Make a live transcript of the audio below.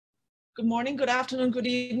Good morning, good afternoon, good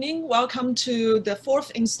evening. Welcome to the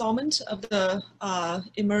fourth installment of the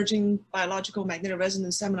Emerging Biological Magnetic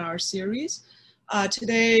Resonance Seminar series.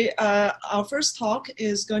 Today, our first talk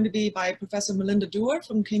is going to be by Professor Melinda Duer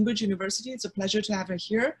from Cambridge University. It's a pleasure to have her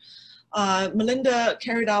here. Melinda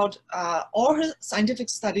carried out all her scientific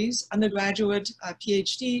studies, undergraduate,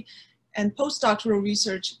 PhD, and postdoctoral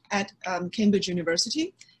research at Cambridge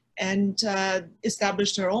University, and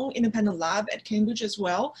established her own independent lab at Cambridge as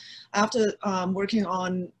well. After working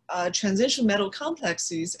on transition metal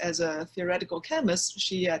complexes as a theoretical chemist,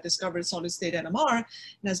 she discovered solid-state NMR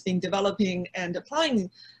and has been developing and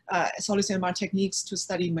applying solid-state NMR techniques to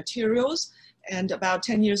study materials. And about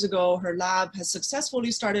 10 years ago, her lab has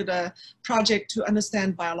successfully started a project to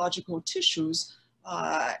understand biological tissues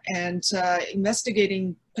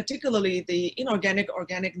investigating particularly the inorganic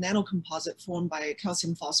organic nanocomposite formed by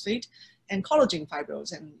calcium phosphate and collagen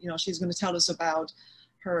fibrils. And she's going to tell us about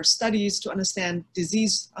her studies to understand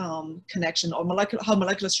disease connection or how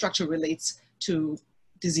molecular structure relates to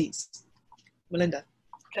disease. Melinda.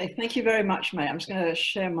 Okay, thank you very much, May. I'm just going to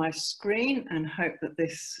share my screen and hope that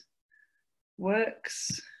this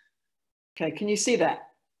works. Okay, can you see that?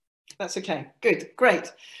 That's okay. Good,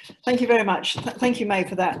 great. Thank you very much. Thank you, May,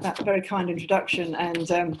 for that very kind introduction, and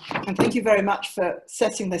thank you very much for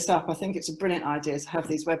setting this up. I think it's a brilliant idea to have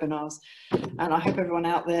these webinars, and I hope everyone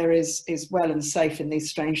out there is well and safe in these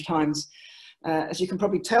strange times. As you can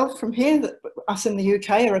probably tell from here, that us in the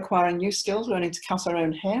UK are acquiring new skills, learning to cut our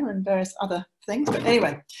own hair and various other things. But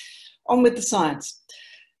anyway, on with the science.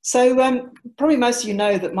 So probably most of you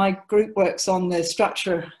know that my group works on the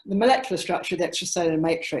structure, the molecular structure of the extracellular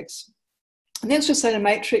matrix. And the extracellular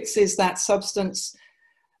matrix is that substance,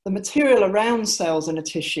 the material around cells in a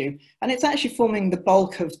tissue, and it's actually forming the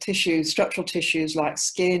bulk of tissues, structural tissues like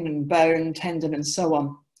skin and bone, tendon, and so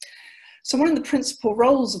on. So one of the principal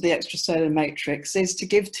roles of the extracellular matrix is to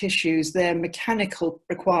give tissues their mechanical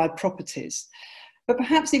required properties. But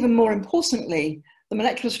perhaps even more importantly, the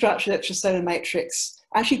molecular structure of the extracellular matrix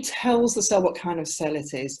actually tells the cell what kind of cell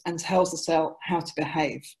it is and tells the cell how to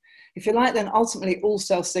behave. If you like, then ultimately all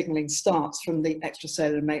cell signaling starts from the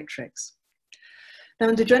extracellular matrix. Now,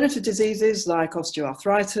 in degenerative diseases like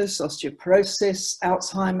osteoarthritis, osteoporosis,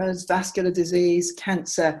 Alzheimer's, vascular disease,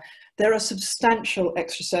 cancer, there are substantial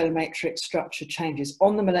extracellular matrix structure changes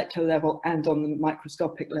on the molecular level and on the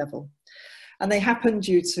microscopic level. And they happen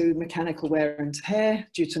due to mechanical wear and tear,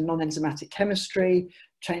 due to non-enzymatic chemistry,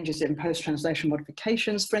 changes in post-translational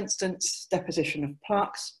modifications, for instance, deposition of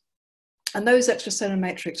plaques. And those extracellular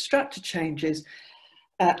matrix structure changes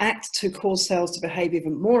act to cause cells to behave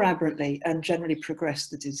even more aberrantly and generally progress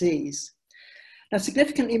the disease. Now,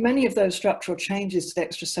 significantly, many of those structural changes to the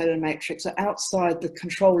extracellular matrix are outside the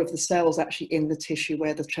control of the cells actually in the tissue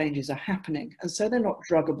where the changes are happening, and so they're not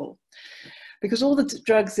druggable. Because all the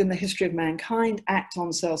drugs in the history of mankind act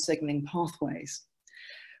on cell signaling pathways.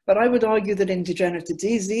 But I would argue that in degenerative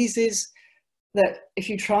diseases, that if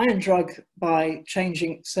you try and drug by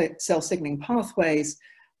changing cell signaling pathways,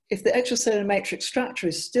 if the extracellular matrix structure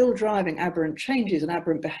is still driving aberrant changes and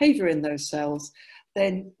aberrant behavior in those cells,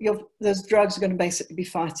 then those drugs are going to basically be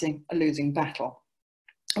fighting a losing battle.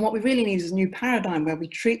 And what we really need is a new paradigm where we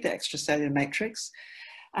treat the extracellular matrix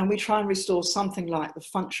and we try and restore something like the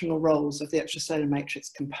functional roles of the extracellular matrix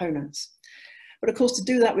components. But of course, to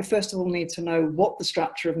do that, we first of all need to know what the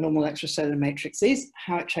structure of normal extracellular matrix is,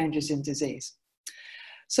 how it changes in disease.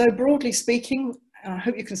 So broadly speaking, I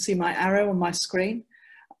hope you can see my arrow on my screen.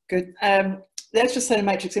 Good. The extracellular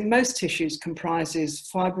matrix in most tissues comprises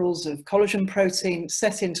fibrils of collagen protein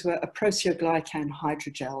set into a proteoglycan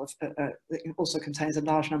hydrogel. It also contains a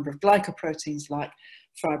large number of glycoproteins like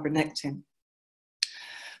fibronectin.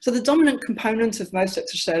 So the dominant component of most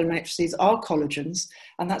extracellular matrices are collagens,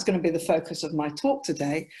 and that's going to be the focus of my talk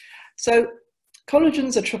today. So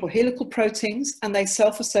collagens are triple helical proteins, and they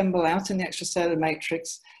self-assemble out in the extracellular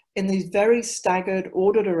matrix in these very staggered,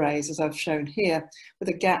 ordered arrays, as I've shown here, with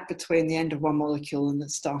a gap between the end of one molecule and the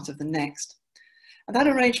start of the next. And that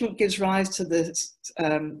arrangement gives rise to this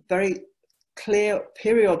very clear,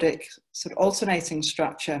 periodic, sort of alternating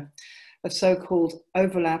structure of so-called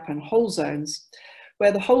overlap and hole zones,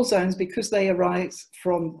 where the hole zones, because they arise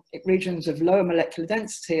from regions of lower molecular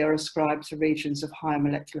density, are ascribed to regions of higher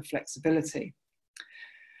molecular flexibility.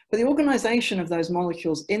 But the organization of those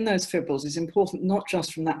molecules in those fibrils is important not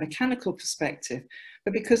just from that mechanical perspective,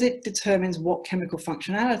 but because it determines what chemical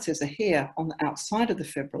functionalities are here on the outside of the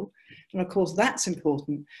fibril. And of course, that's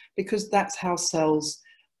important because that's how cells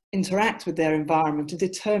interact with their environment to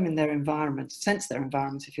determine their environment, sense their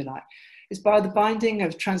environment, if you like, is by the binding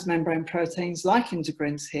of transmembrane proteins like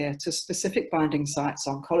integrins here to specific binding sites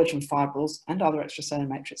on collagen fibrils and other extracellular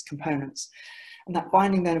matrix components. And that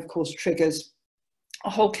binding then, of course, triggers a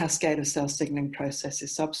whole cascade of cell signaling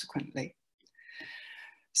processes subsequently.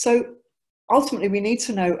 So ultimately, we need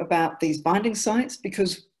to know about these binding sites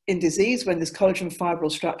because in disease, when this collagen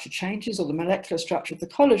fibril structure changes or the molecular structure of the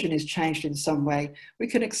collagen is changed in some way, we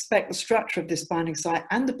can expect the structure of this binding site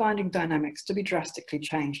and the binding dynamics to be drastically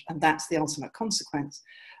changed. And that's the ultimate consequence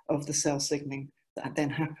of the cell signaling that then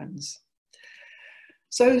happens.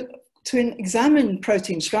 So to examine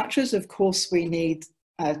protein structures, of course, we need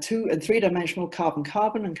 2- and 3-dimensional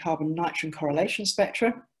carbon-carbon and carbon-nitrogen correlation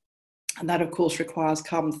spectra. And that, of course, requires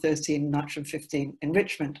carbon-13 and nitrogen-15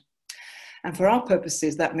 enrichment. And for our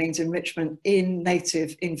purposes, that means enrichment in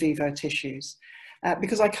native in vivo tissues.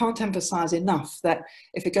 Because I can't emphasize enough that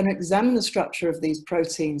if we're going to examine the structure of these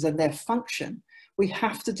proteins and their function, we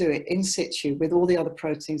have to do it in situ with all the other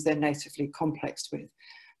proteins they're natively complexed with.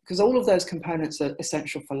 Because all of those components are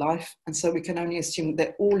essential for life. And so we can only assume that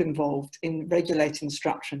they're all involved in regulating the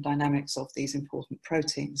structure and dynamics of these important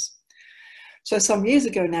proteins. So some years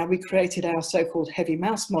ago now, we created our so-called heavy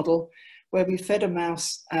mouse model, where we fed a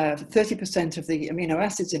mouse 30% of the amino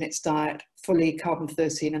acids in its diet, fully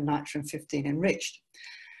carbon-13 and nitrogen-15 enriched.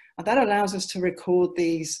 And that allows us to record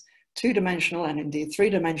these 2-dimensional and indeed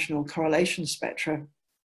 3-dimensional correlation spectra,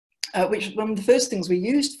 which one of the first things we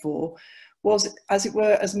used for was, as it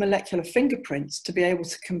were, as molecular fingerprints to be able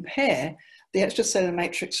to compare the extracellular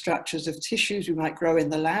matrix structures of tissues we might grow in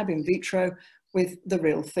the lab in vitro with the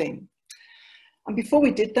real thing. And before we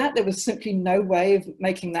did that, there was simply no way of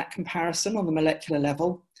making that comparison on the molecular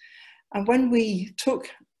level. And when we took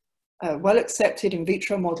well-accepted in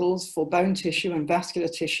vitro models for bone tissue and vascular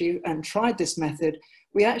tissue and tried this method,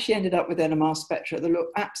 we actually ended up with NMR spectra that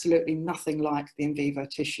looked absolutely nothing like the in vivo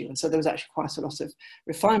tissue. And so there was actually quite a lot of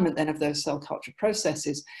refinement then of those cell culture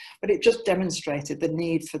processes, but it just demonstrated the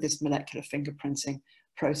need for this molecular fingerprinting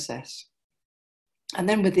process. And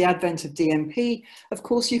then with the advent of DMP, of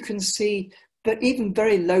course, you can see but even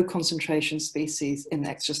very low concentration species in the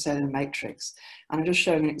extracellular matrix. And I'm just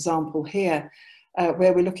showing an example here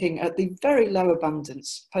where we're looking at the very low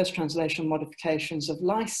abundance post-translational modifications of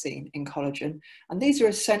lysine in collagen. And these are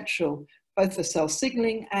essential both for cell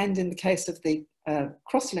signaling and in the case of the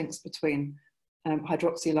cross-links between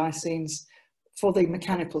hydroxylysines for the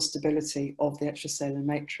mechanical stability of the extracellular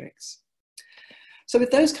matrix. So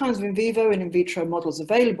with those kinds of in vivo and in vitro models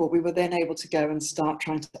available, we were then able to go and start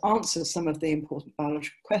trying to answer some of the important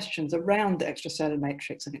biological questions around the extracellular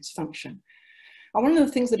matrix and its function. And one of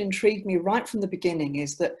the things that intrigued me right from the beginning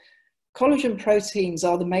is that collagen proteins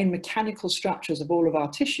are the main mechanical structures of all of our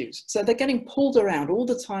tissues. So they're getting pulled around all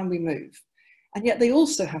the time we move. And yet they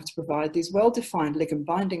also have to provide these well-defined ligand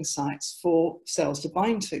binding sites for cells to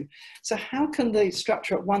bind to. So how can the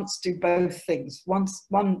structure at once do both things?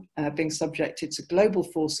 One being subjected to global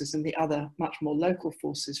forces and the other much more local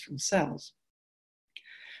forces from cells.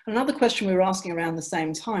 Another question we were asking around the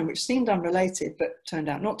same time, which seemed unrelated but turned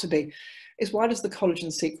out not to be, is why does the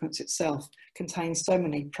collagen sequence itself contain so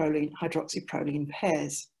many proline, hydroxyproline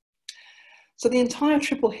pairs? So the entire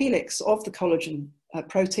triple helix of the collagen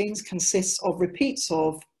proteins consists of repeats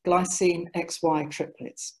of glycine XY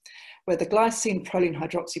triplets, where the glycine proline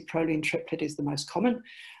hydroxyproline triplet is the most common,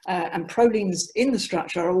 and prolines in the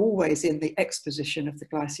structure are always in the X position of the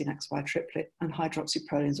glycine XY triplet, and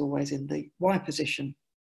hydroxyproline is always in the Y position.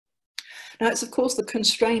 Now it's of course the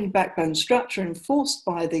constrained backbone structure enforced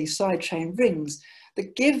by the side chain rings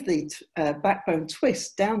that give the backbone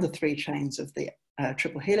twist down the 3 chains of the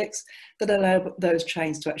triple helix that allow those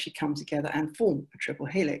chains to actually come together and form a triple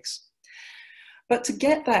helix. But to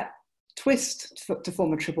get that twist to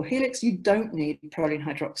form a triple helix, you don't need proline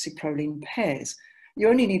hydroxyproline pairs. You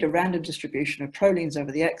only need a random distribution of prolines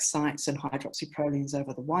over the X sites and hydroxyprolines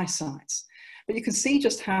over the Y sites. But you can see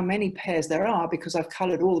just how many pairs there are because I've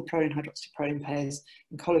colored all the proline hydroxyproline pairs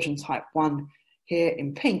in collagen type 1 here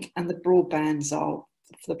in pink, and the broad bands are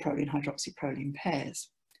for the proline hydroxyproline pairs.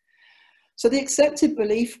 So the accepted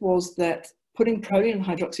belief was that putting proline and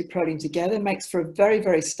hydroxyproline together makes for a very,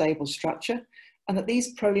 very stable structure, and that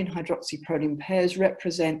these proline hydroxyproline pairs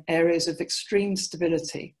represent areas of extreme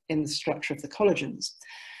stability in the structure of the collagens.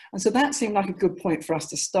 And so that seemed like a good point for us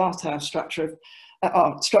to start our structural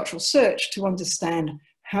search to understand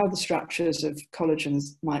how the structures of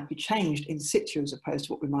collagens might be changed in situ as opposed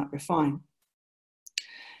to what we might refine.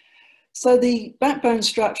 So the backbone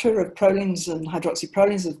structure of prolines and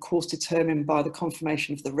hydroxyprolines is of course determined by the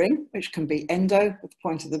conformation of the ring, which can be endo with the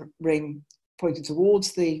point of the ring pointing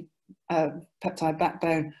towards the peptide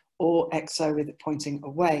backbone, or exo with it pointing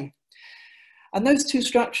away. And those two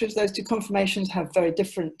structures, those two conformations, have very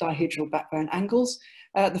different dihedral backbone angles.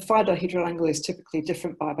 The phi dihedral angle is typically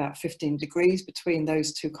different by about 15 degrees between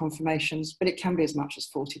those two conformations, but it can be as much as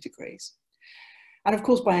 40 degrees. And of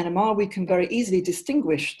course, by NMR, we can very easily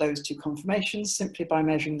distinguish those two conformations simply by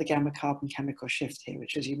measuring the gamma carbon chemical shift here,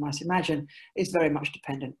 which, as you might imagine, is very much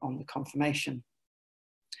dependent on the conformation.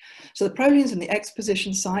 So the prolines in the X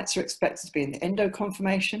position sites are expected to be in the endo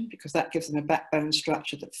conformation because that gives them a backbone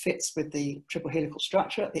structure that fits with the triple helical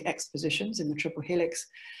structure at the X positions in the triple helix.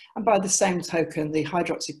 And by the same token, the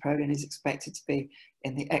hydroxyproline is expected to be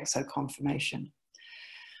in the exo conformation.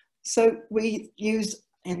 So we used,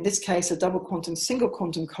 in this case, a double quantum, single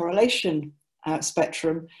quantum correlation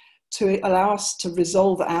spectrum to allow us to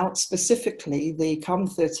resolve out specifically the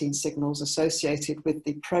carbon-13 signals associated with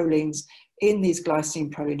the prolines in these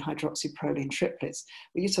glycine proline hydroxyproline triplets.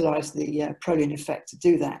 We utilized the proline effect to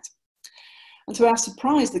do that. And to our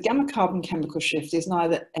surprise, the gamma carbon chemical shift is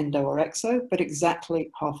neither endo or exo, but exactly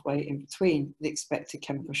halfway in between the expected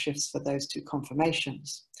chemical shifts for those two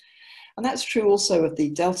conformations. And that's true also of the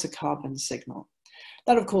delta carbon signal.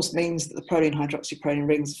 That, of course, means that the proline hydroxyproline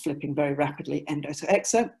rings are flipping very rapidly endo to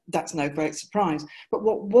exo. That's no great surprise. But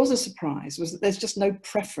what was a surprise was that there's just no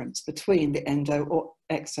preference between the endo or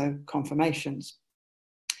exo conformations.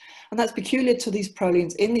 And that's peculiar to these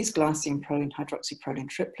prolines in these glycine proline hydroxyproline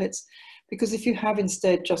triplets, because if you have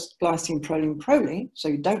instead just glycine proline proline, so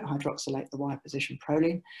you don't hydroxylate the Y position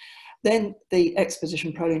proline, then the X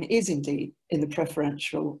position proline is indeed in the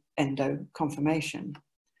preferential endo conformation.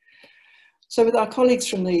 So with our colleagues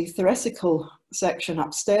from the theoretical section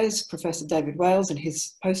upstairs, Professor David Wales and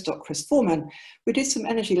his postdoc Chris Foreman, we did some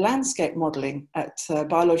energy landscape modelling at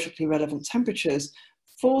biologically relevant temperatures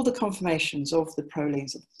for the conformations of the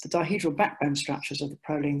prolines, the dihedral backbone structures of the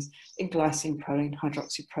prolines in glycine proline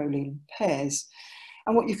hydroxyproline pairs.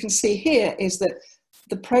 And what you can see here is that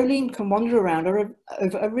the proline can wander around over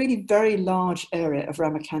a really very large area of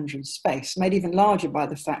Ramachandran space, made even larger by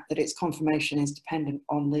the fact that its conformation is dependent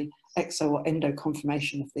on the exo or endo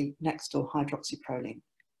conformation of the next door hydroxyproline.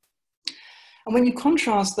 And when you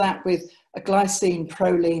contrast that with a glycine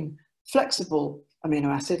proline flexible amino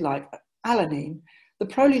acid like alanine, the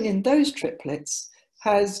proline in those triplets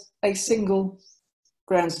has a single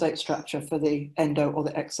ground state structure for the endo or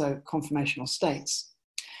the exo conformational states.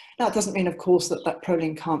 Now, it doesn't mean, of course, that that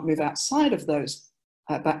proline can't move outside of those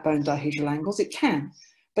backbone dihedral angles. It can,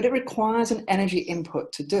 but it requires an energy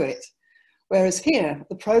input to do it. Whereas here,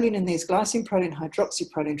 the proline in these glycine proline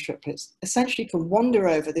hydroxyproline triplets essentially can wander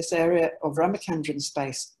over this area of Ramachandran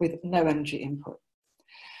space with no energy input.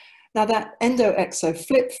 Now, that endo-exo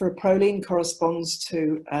flip for a proline corresponds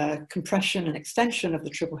to compression and extension of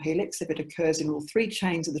the triple helix if it occurs in all three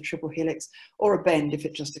chains of the triple helix, or a bend if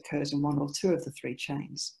it just occurs in one or two of the three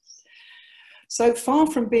chains. So far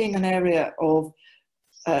from being an area of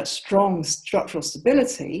strong structural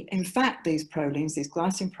stability, in fact, these prolines, these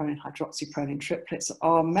glycine proline hydroxyproline triplets,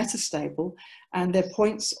 are metastable, and they're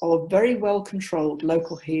points of very well controlled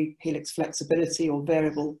local helix flexibility or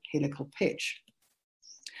variable helical pitch.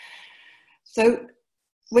 So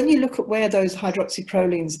when you look at where those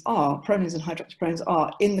hydroxyprolines are, prolines and hydroxyprolines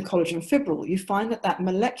are in the collagen fibril, you find that that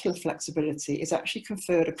molecular flexibility is actually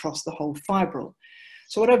conferred across the whole fibril.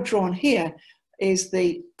 So what I've drawn here is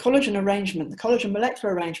the collagen arrangement, the collagen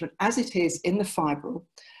molecular arrangement as it is in the fibril,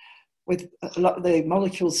 with a lot of the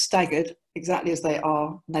molecules staggered exactly as they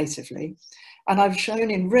are natively. And I've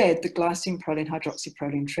shown in red the glycine proline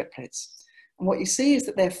hydroxyproline triplets. And what you see is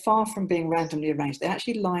that they're far from being randomly arranged. They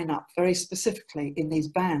actually line up very specifically in these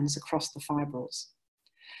bands across the fibrils.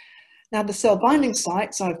 Now, the cell binding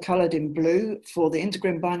sites I've coloured in blue for the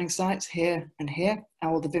integrin binding sites here and here,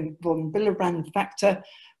 or the von Willebrand factor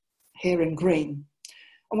here in green.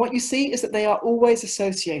 And what you see is that they are always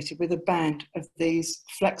associated with a band of these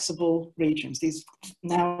flexible regions, these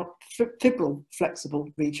now fibril flexible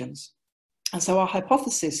regions. And so our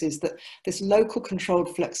hypothesis is that this local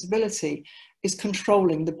controlled flexibility is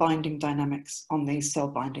controlling the binding dynamics on these cell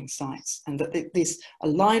binding sites, and that this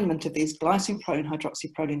alignment of these glycine proline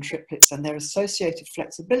hydroxyproline triplets and their associated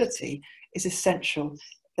flexibility is essential,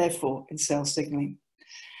 therefore, in cell signaling.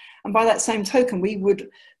 And by that same token, we would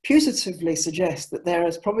putatively suggest that there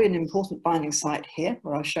is probably an important binding site here,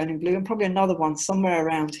 where I've shown in blue, and probably another one somewhere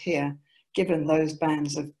around here, given those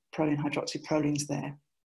bands of proline hydroxyprolines there.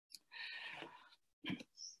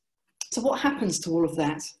 So what happens to all of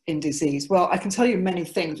that in disease? Well, I can tell you many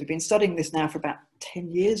things. We've been studying this now for about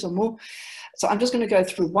 10 years or more. So I'm just going to go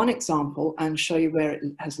through one example and show you where it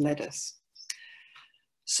has led us.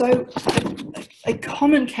 So a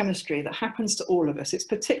common chemistry that happens to all of us, it's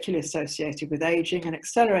particularly associated with aging and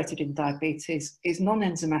accelerated in diabetes, is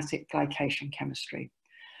non-enzymatic glycation chemistry.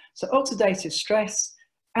 So oxidative stress,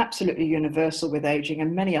 absolutely universal with aging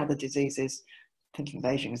and many other diseases, thinking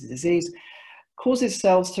of aging as a disease, causes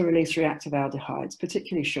cells to release reactive aldehydes,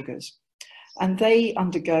 particularly sugars. And they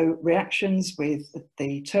undergo reactions with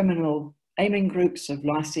the terminal amine groups of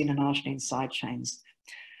lysine and arginine side chains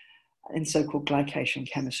in so-called glycation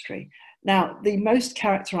chemistry. Now, the most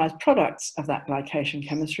characterized products of that glycation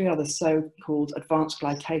chemistry are the so-called advanced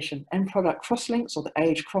glycation end product crosslinks, or the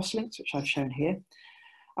age crosslinks, which I've shown here.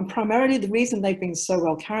 And primarily the reason they've been so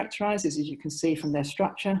well characterized is, as you can see from their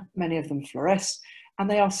structure, many of them fluoresce, and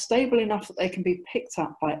they are stable enough that they can be picked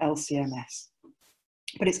up by LCMS.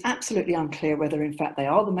 But it's absolutely unclear whether in fact they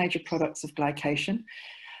are the major products of glycation.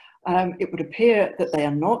 It would appear that they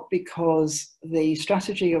are not, because the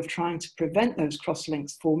strategy of trying to prevent those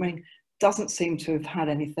crosslinks forming doesn't seem to have had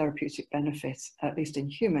any therapeutic benefit, at least in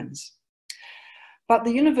humans. But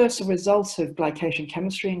the universal result of glycation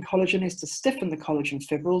chemistry in collagen is to stiffen the collagen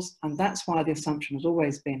fibrils, and that's why the assumption has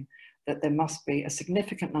always been that there must be a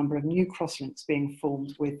significant number of new crosslinks being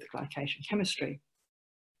formed with the glycation chemistry.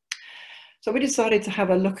 So we decided to have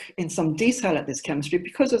a look in some detail at this chemistry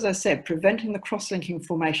because, as I said, preventing the cross-linking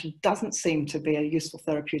formation doesn't seem to be a useful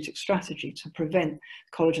therapeutic strategy to prevent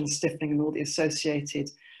collagen stiffening and all the associated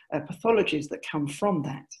pathologies that come from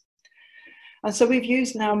that. And so we've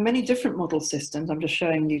used now many different model systems. I'm just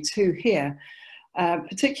showing you two here,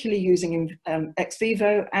 particularly using ex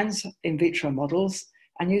vivo and in vitro models,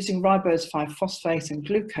 and using ribose 5-phosphate and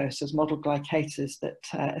glucose as model glycators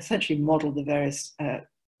that essentially model the various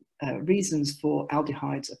reasons for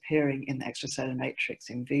aldehydes appearing in the extracellular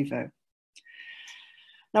matrix in vivo.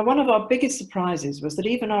 Now, one of our biggest surprises was that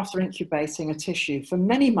even after incubating a tissue for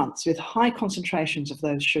many months with high concentrations of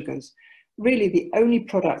those sugars, really the only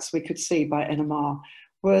products we could see by NMR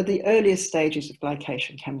were the earliest stages of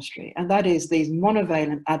glycation chemistry, and that is these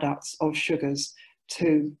monovalent adducts of sugars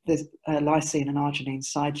to the lysine and arginine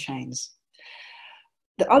side chains.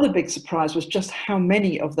 The other big surprise was just how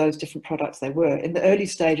many of those different products there were. In the early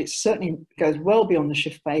stage, it certainly goes well beyond the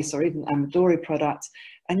Schiff base or even Amadori products,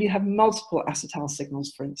 and you have multiple acetyl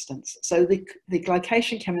signals, for instance. So the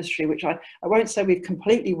glycation chemistry, which I won't say we've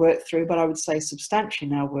completely worked through, but I would say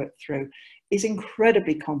substantially now worked through, is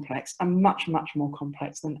incredibly complex and much, much more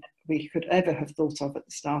complex than we could ever have thought of at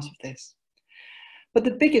the start of this. But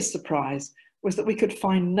the biggest surprise was that we could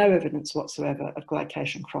find no evidence whatsoever of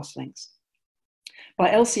glycation crosslinks. By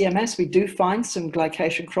LCMS, we do find some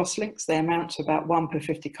glycation crosslinks. They amount to about 1 per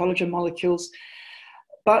 50 collagen molecules.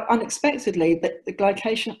 But unexpectedly, the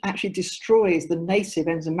glycation actually destroys the native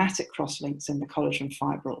enzymatic crosslinks in the collagen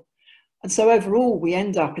fibril. And so overall, we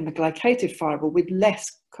end up in the glycated fibril with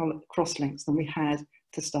less crosslinks than we had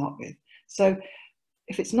to start with. So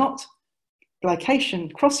if it's not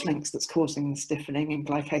glycation crosslinks that's causing the stiffening in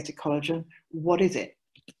glycated collagen, what is it?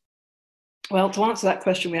 Well, to answer that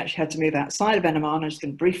question, we actually had to move outside of NMR, and I'm just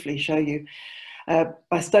going to briefly show you.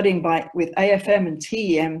 By studying with AFM and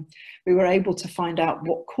TEM, we were able to find out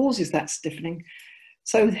what causes that stiffening.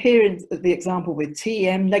 So here in the example with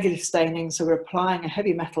TEM, negative staining, so we're applying a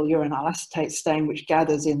heavy metal uranyl acetate stain which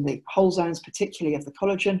gathers in the hole zones, particularly of the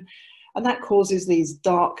collagen, and that causes these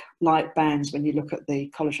dark light bands when you look at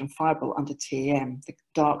the collagen fibril under TEM. The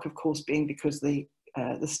dark, of course, being because the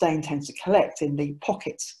stain tends to collect in the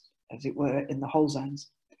pockets, as it were, in the hole zones.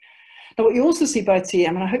 Now, what you also see by TM,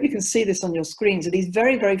 and I hope you can see this on your screens, are these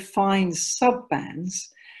very, very fine sub-bands.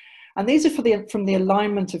 And these are from the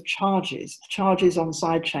alignment of charges on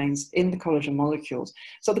side chains in the collagen molecules.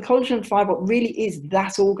 So the collagen fibril really is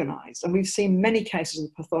that organized. And we've seen many cases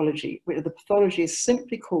of pathology where the pathology is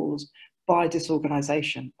simply caused by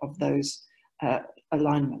disorganization of those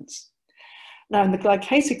alignments. Now, in the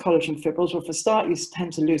glycated collagen fibrils, well, for a start, you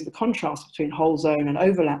tend to lose the contrast between whole zone and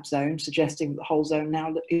overlap zone, suggesting that the whole zone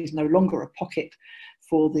now is no longer a pocket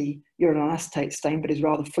for the uranyl acetate stain, but is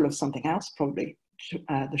rather full of something else, probably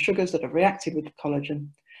the sugars that have reacted with the collagen.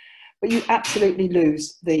 But you absolutely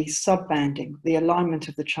lose the subbanding, the alignment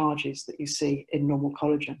of the charges that you see in normal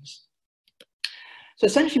collagens. So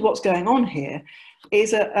essentially what's going on here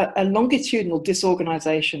is a longitudinal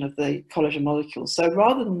disorganization of the collagen molecules. So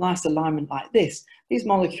rather than nice alignment like this, these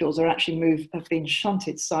molecules are actually have been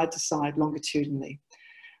shunted side to side longitudinally.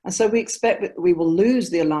 And so we expect that we will lose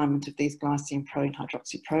the alignment of these glycine proline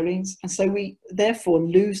hydroxyprolines, and so we therefore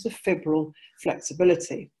lose the fibril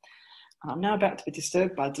flexibility. I'm now about to be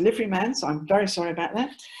disturbed by a delivery man, so I'm very sorry about that.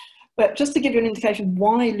 But just to give you an indication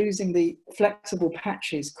why losing the flexible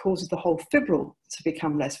patches causes the whole fibril to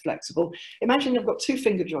become less flexible, imagine I've got two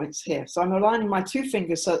finger joints here. So I'm aligning my two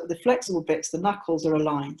fingers so that the flexible bits, the knuckles, are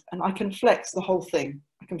aligned, and I can flex the whole thing.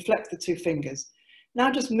 I can flex the two fingers. Now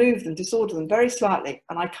just move them, disorder them very slightly,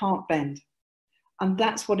 and I can't bend. And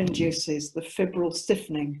that's what induces the fibril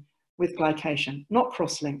stiffening with glycation, not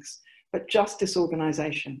crosslinks, but just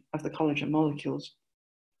disorganization of the collagen molecules.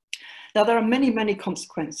 Now, there are many, many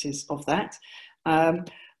consequences of that.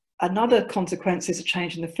 Another consequence is a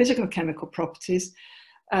change in the physical chemical properties.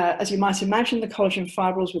 As you might imagine, the collagen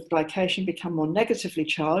fibrils with glycation become more negatively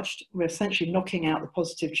charged. We're essentially knocking out the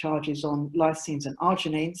positive charges on lysines and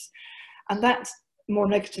arginines. And that more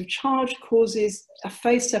negative charge causes a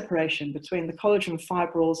phase separation between the collagen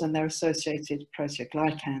fibrils and their associated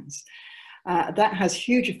proteoglycans. That has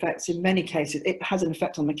huge effects in many cases. It has an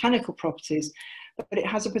effect on mechanical properties, but it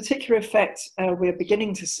has a particular effect we're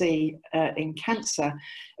beginning to see in cancer.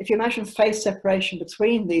 If you imagine phase separation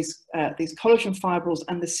between these collagen fibrils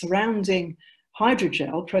and the surrounding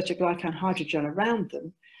hydrogel, proteoglycan hydrogel around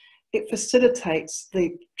them, it facilitates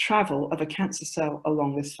the travel of a cancer cell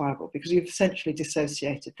along this fibril because you've essentially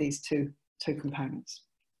dissociated these two components.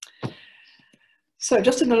 So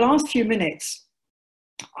just in the last few minutes,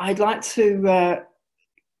 I'd like to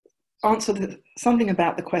answer something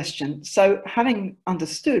about the question. So having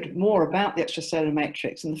understood more about the extracellular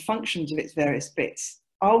matrix and the functions of its various bits,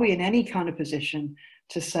 are we in any kind of position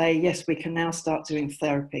to say, yes, we can now start doing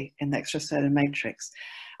therapy in the extracellular matrix?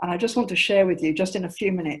 And I just want to share with you, just in a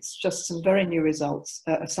few minutes, just some very new results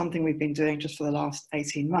of something we've been doing just for the last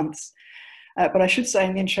 18 months. But I should say,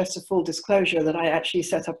 in the interest of full disclosure, that I actually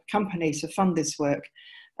set up a company to fund this work.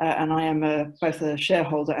 And I am both a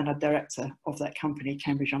shareholder and a director of that company,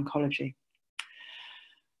 Cambridge Oncology.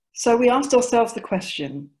 So we asked ourselves the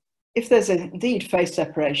question, if there's indeed phase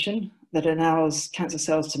separation that allows cancer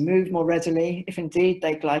cells to move more readily, if indeed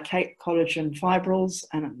they glycate collagen fibrils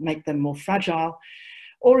and make them more fragile,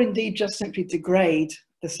 or indeed just simply degrade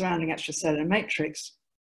the surrounding extracellular matrix,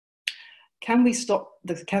 can we stop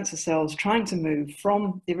the cancer cells trying to move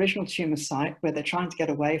from the original tumor site, where they're trying to get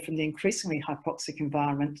away from the increasingly hypoxic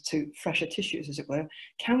environment to fresher tissues, as it were?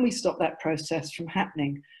 Can we stop that process from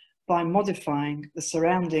happening by modifying the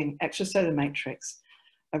surrounding extracellular matrix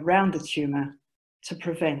around the tumor to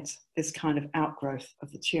prevent this kind of outgrowth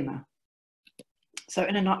of the tumor? So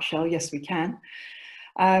in a nutshell, yes, we can.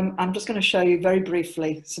 I'm just going to show you very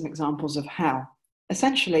briefly some examples of how.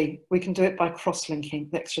 Essentially, we can do it by cross-linking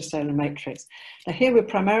the extracellular matrix. Now here we're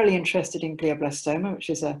primarily interested in glioblastoma, which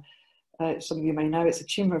is some of you may know, it's a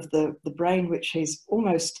tumor of the brain which is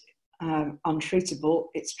almost untreatable.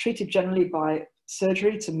 It's treated generally by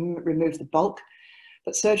surgery to remove the bulk,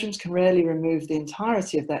 but surgeons can rarely remove the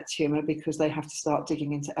entirety of that tumor because they have to start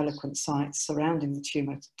digging into eloquent sites surrounding the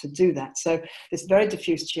tumor to do that. So this very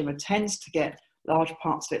diffuse tumor tends to get large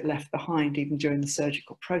parts of it left behind even during the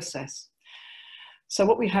surgical process. So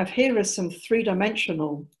what we have here is some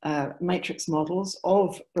three-dimensional matrix models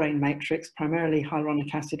of brain matrix, primarily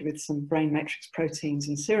hyaluronic acid with some brain matrix proteins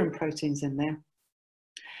and serum proteins in there.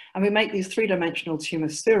 And we make these three-dimensional tumor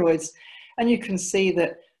spheroids, and you can see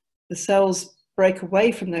that the cells break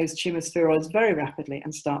away from those tumor spheroids very rapidly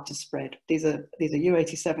and start to spread. These are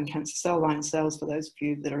U87 cancer cell line cells for those of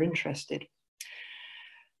you that are interested.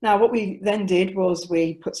 Now, what we then did was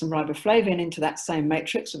we put some riboflavin into that same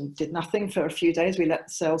matrix and did nothing for a few days. We let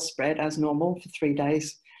the cells spread as normal for 3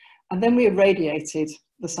 days. And then we irradiated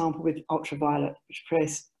the sample with ultraviolet, which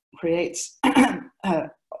creates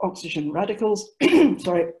oxygen radicals,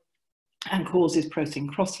 sorry, and causes protein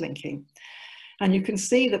cross-linking. And you can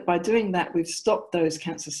see that by doing that, we've stopped those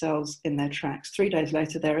cancer cells in their tracks. 3 days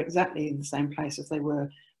later, they're exactly in the same place as they were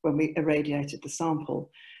when we irradiated the sample.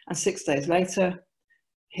 And 6 days later,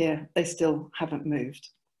 here, they still haven't moved.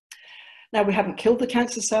 Now, we haven't killed the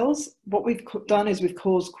cancer cells. What we've done is we've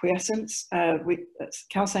caused quiescence.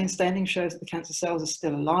 Calcine staining shows that the cancer cells are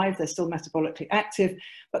still alive. They're still metabolically active,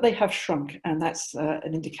 but they have shrunk. And that's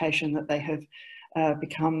an indication that they have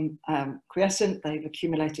become quiescent. They've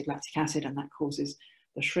accumulated lactic acid, and that causes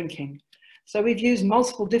the shrinking. So we've used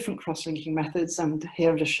multiple different cross-linking methods, and here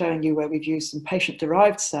I'm just showing you where we've used some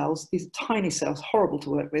patient-derived cells. These are tiny cells, horrible to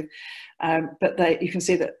work with, but you can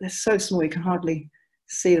see that they're so small you can hardly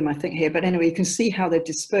see them, I think, here. But anyway, you can see how they've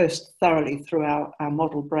dispersed thoroughly through our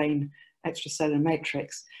model brain extracellular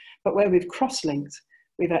matrix. But where we've cross-linked,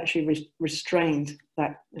 we've actually restrained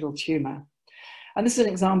that little tumour. And this is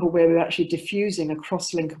an example where we're actually diffusing a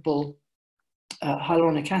cross-linkable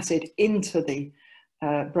hyaluronic acid into the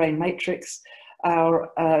brain matrix. Our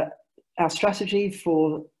strategy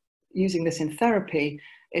for using this in therapy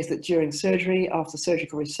is that during surgery, after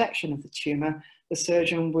surgical resection of the tumour, the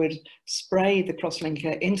surgeon would spray the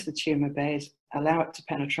crosslinker into the tumour bed, allow it to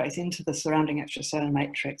penetrate into the surrounding extracellular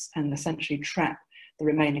matrix, and essentially trap the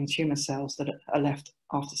remaining tumour cells that are left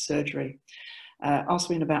after surgery. Ask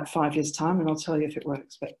me in about 5 years' time and I'll tell you if it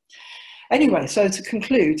works. But anyway, so to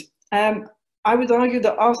conclude, I would argue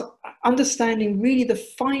that understanding really the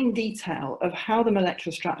fine detail of how the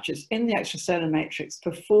molecular structures in the extracellular matrix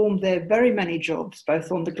perform their very many jobs,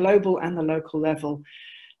 both on the global and the local level,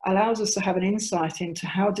 allows us to have an insight into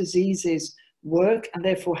how diseases work and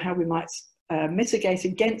therefore how we might mitigate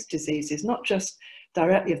against diseases, not just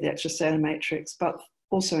directly of the extracellular matrix, but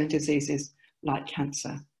also in diseases like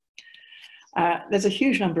cancer. There's a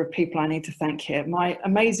huge number of people I need to thank here. My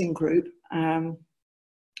amazing group,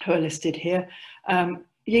 who are listed here.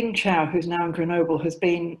 Ying Chow, who's now in Grenoble, has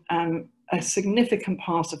been a significant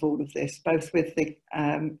part of all of this, both with the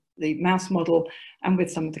mouse model and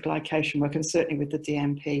with some of the glycation work, and certainly with the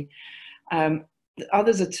DMP. The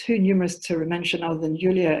others are too numerous to mention, other than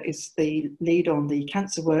Julia is the lead on the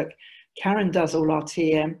cancer work. Karen does all our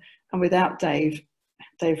TM, and without Dave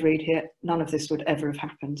Reed here, none of this would ever have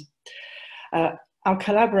happened. Our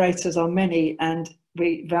collaborators are many, and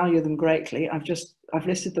we value them greatly. I've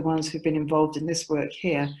listed the ones who've been involved in this work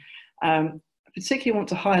here. I particularly want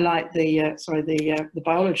to highlight the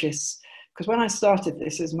biologists, because when I started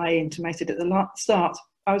this, as May intimated at the start,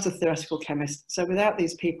 I was a theoretical chemist. So without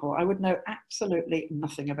these people, I would know absolutely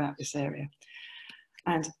nothing about this area.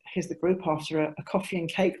 And here's the group after a coffee and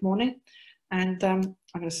cake morning. And I'm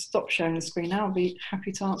going to stop sharing the screen now. I'll be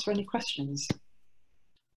happy to answer any questions.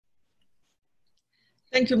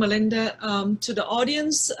 Thank you, Melinda. To the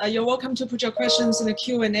audience, you're welcome to put your questions in the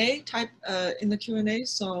Q&A, type in the Q&A,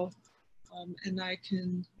 so, and I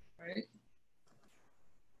can, right?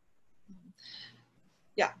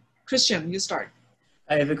 Yeah, Christian, you start.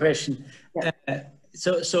 I have a question. Yeah.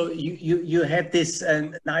 So you had this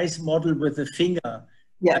nice model with the finger,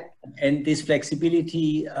 yeah, and this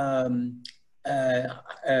flexibility,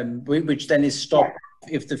 which then is stopped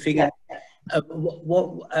if the finger. Yeah.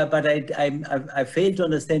 But I failed to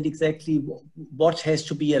understand exactly what has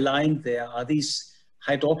to be aligned there. Are these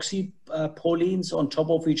hydroxy prolines on top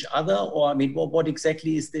of each other, or I mean, what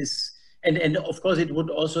exactly is this? And of course, it would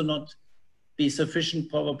also not be sufficient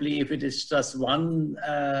probably if it is just one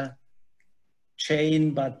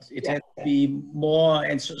chain, but it has to be more,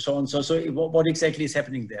 and so on. So what exactly is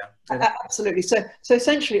happening there? Absolutely. So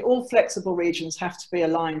essentially, all flexible regions have to be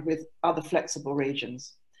aligned with other flexible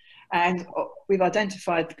regions. And we've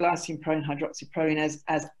identified the glycine proline, hydroxyproline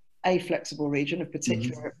as a flexible region of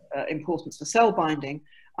particular importance for cell binding.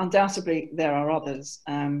 Undoubtedly, there are others.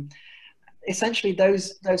 Essentially,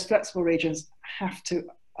 those flexible regions have to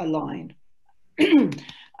align.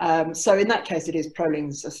 So in that case, it is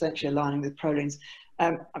prolines essentially aligning with prolines.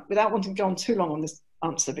 Without wanting to go on too long on this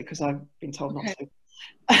answer, because I've been told not to,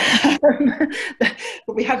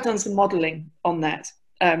 but we have done some modelling on that.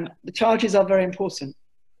 The charges are very important.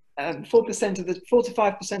 4% of the 4 to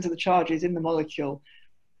 5% of the charges in the molecule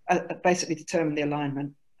basically determine the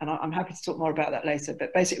alignment, and I'm happy to talk more about that later.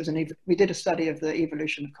 But basically, we did a study of the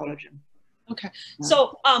evolution of collagen. Okay,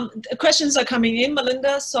 so questions are coming in,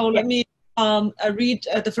 Melinda. So let me read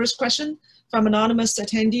the first question from anonymous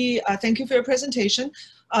attendee. Thank you for your presentation.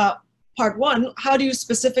 Part 1: how do you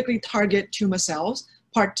specifically target tumor cells?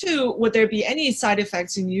 Part 2: would there be any side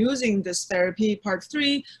effects in using this therapy? Part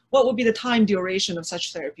 3: what would be the time duration of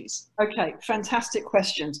such therapies? Okay, fantastic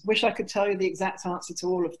questions. Wish I could tell you the exact answer to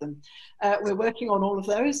all of them. We're working on all of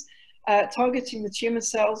those. Targeting the tumor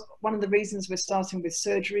cells, one of the reasons we're starting with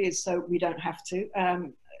surgery is so we don't have to.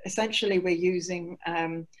 Essentially, we're using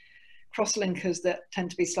cross-linkers that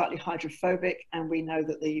tend to be slightly hydrophobic, and we know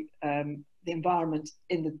that the environment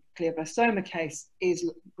in the glioblastoma case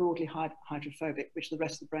is broadly hydrophobic, which the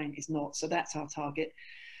rest of the brain is not. So that's our target.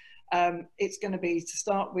 It's going to be to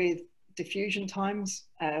start with diffusion times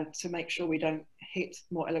to make sure we don't hit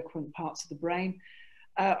more eloquent parts of the brain.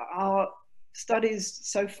 Our studies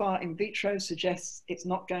so far in vitro suggests it's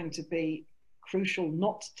not going to be crucial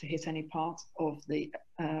not to hit any part of the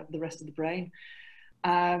rest of the brain.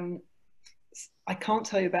 I can't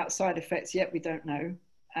tell you about side effects yet. We don't know.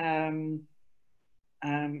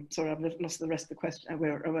 Sorry, I've lost the rest of the question.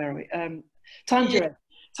 Where are we?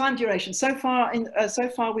 Time duration. So far,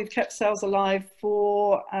 we've kept cells alive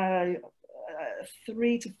for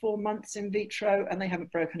 3 to 4 months in vitro, and they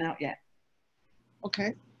haven't broken out yet.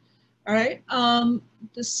 Okay. All right.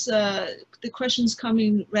 The questions come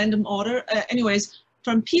in random order. Anyways,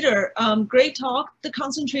 from Peter, great talk. The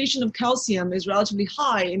concentration of calcium is relatively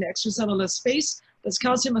high in the extracellular space. Does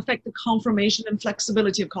calcium affect the conformation and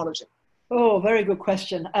flexibility of collagen? Oh, very good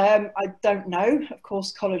question. I don't know. Of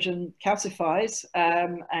course, collagen calcifies,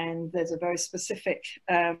 and there's a very specific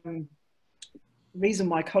reason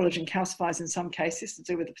why collagen calcifies in some cases, to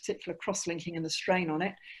do with a particular cross-linking and the strain on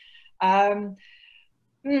it.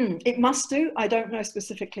 It must do. I don't know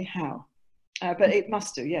specifically how, but it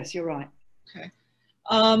must do. Yes, you're right. Okay.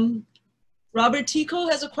 Robert Tico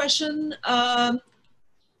has a question.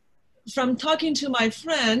 From talking to my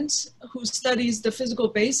friend who studies the physical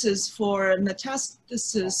basis for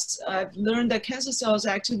metastasis, I've learned that cancer cells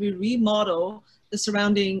actively remodel the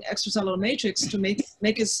surrounding extracellular matrix to make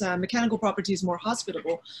its mechanical properties more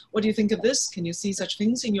hospitable. What do you think of this? Can you see such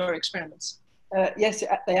things in your experiments? Yes,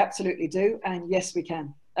 they absolutely do. And yes, we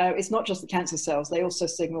can. It's not just the cancer cells. They also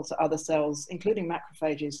signal to other cells, including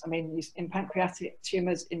macrophages. I mean, in pancreatic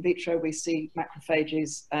tumors in vitro, we see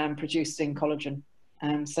macrophages producing collagen.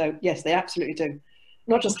 So yes, they absolutely do.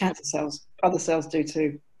 Not just cancer cells, other cells do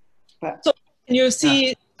too. But so can you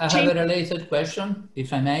see? I have a related question,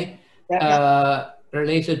 if I may, yeah.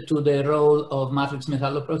 related to the role of matrix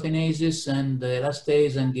metalloproteinases and the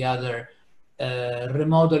elastase and the other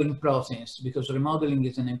remodeling proteins, because remodeling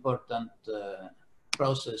is an important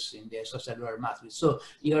process in the extracellular matrix. So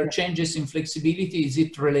your changes in flexibility, is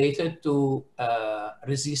it related to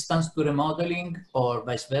resistance to remodeling or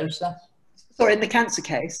vice versa? Sorry, in the cancer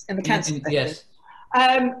case, in the cancer case, yes.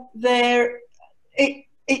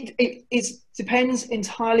 It depends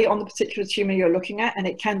entirely on the particular tumor you're looking at, and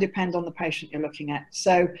it can depend on the patient you're looking at.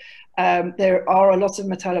 So there are a lot of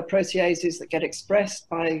metalloproteases that get expressed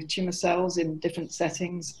by tumor cells in different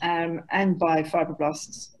settings, and by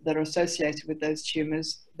fibroblasts that are associated with those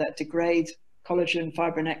tumors that degrade collagen,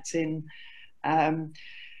 fibronectin.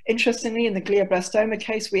 Interestingly, in the glioblastoma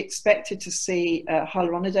case, we expected to see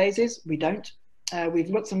hyaluronidases. We don't. We've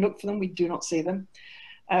looked for them. We do not see them.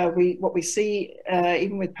 What we see,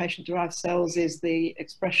 even with patient-derived cells, is the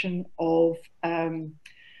expression of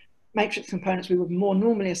matrix components we would more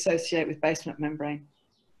normally associate with basement membrane.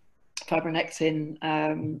 Fibronectin,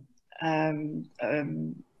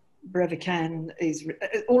 brevican,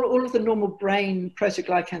 all of the normal brain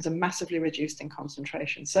proteoglycans are massively reduced in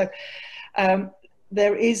concentration. So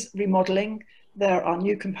there is remodeling. There are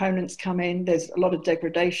new components come in. There's a lot of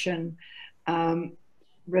degradation.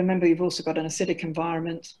 Remember, you've also got an acidic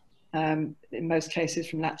environment, in most cases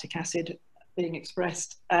from lactic acid being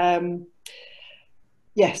expressed.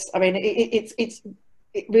 Yes, I mean,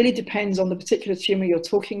 it really depends on the particular tumor you're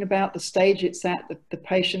talking about, the stage it's at, the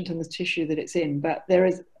patient and the tissue that it's in. But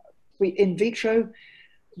in vitro,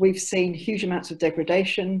 we've seen huge amounts of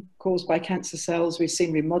degradation caused by cancer cells. We've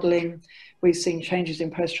seen remodeling. We've seen changes in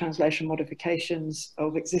post-translation modifications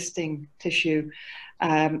of existing tissue.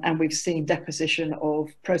 And we've seen deposition of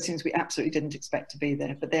proteins we absolutely didn't expect to be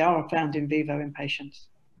there, but they are found in vivo in patients.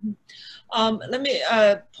 Let me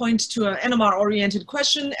point to an NMR-oriented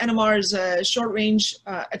question. NMR is a short-range,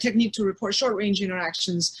 a technique to report short-range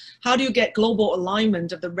interactions. How do you get global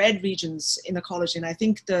alignment of the red regions in the collagen? I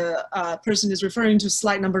think the person is referring to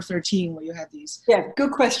slide number 13, where you have these. Yeah, good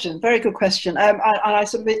question. Very good question. I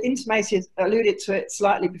sort of alluded to it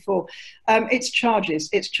slightly before. It's charges.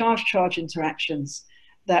 It's charge-charge interactions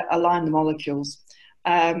that align the molecules.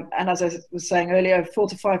 And as I was saying earlier, 4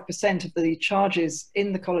 to 5% of the charges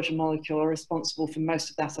in the collagen molecule are responsible for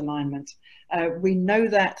most of that alignment. We know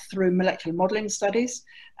that through molecular modeling studies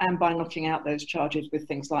and by knocking out those charges with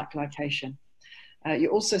things like glycation. You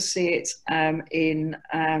also see it in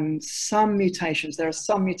some mutations. There are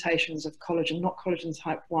some mutations of collagen, not collagen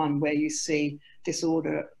type 1, where you see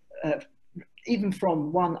disorder even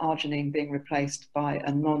from one arginine being replaced by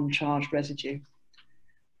a non-charged residue.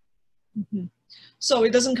 Mm-hmm. So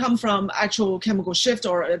it doesn't come from actual chemical shift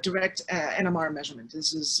or a direct NMR measurement.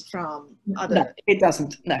 This is from other... No, it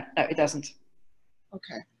doesn't. No, it doesn't.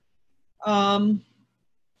 Okay.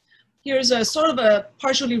 Here's a sort of a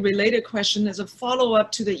partially related question as a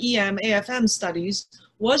follow-up to the EM-AFM studies.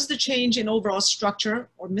 Was the change in overall structure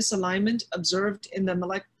or misalignment observed in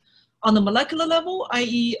the on the molecular level,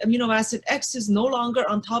 i.e. amino acid X is no longer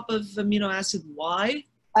on top of amino acid Y?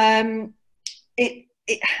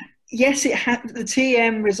 Yes, the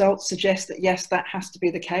TEM results suggest that yes, that has to be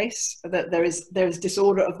the case, that there is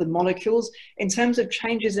disorder of the molecules. In terms of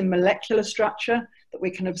changes in molecular structure that we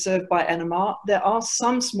can observe by NMR, there are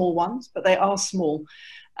some small ones, but they are small.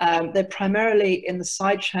 They're primarily in the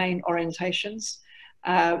side chain orientations.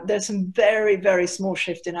 There's some very, very small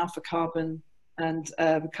shift in alpha carbon and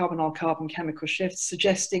carbonyl-carbon chemical shifts,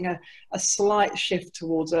 suggesting a slight shift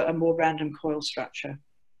towards a more random coil structure.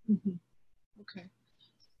 Mm-hmm. Okay.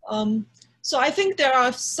 So I think there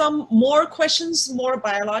are some more questions, more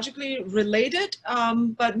biologically related,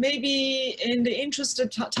 but maybe in the interest of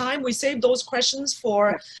time, we save those questions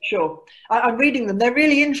for... Yeah, sure. I'm reading them. They're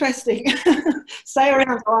really interesting. Stay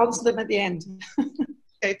around, I'll answer them at the end.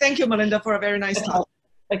 Okay, thank you, Melinda, for a very nice talk.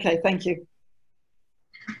 Okay, thank you.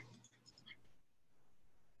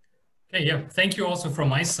 Okay, yeah, thank you also from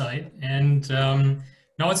my side. And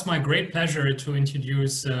now it's my great pleasure to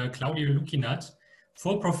introduce Claudio Luchinat,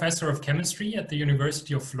 full professor of chemistry at the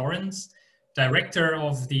University of Florence, director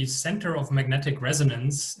of the Center of Magnetic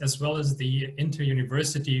Resonance, as well as the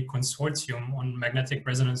Inter-University Consortium on Magnetic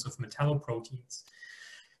Resonance of Metalloproteins.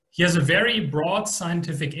 He has a very broad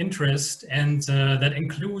scientific interest, and that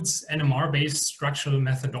includes NMR-based structural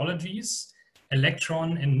methodologies,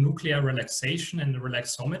 electron and nuclear relaxation and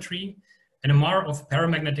relaxometry, NMR of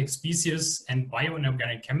paramagnetic species and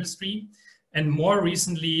bioinorganic chemistry, and more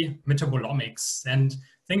recently, metabolomics. And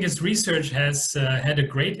I think his research has had a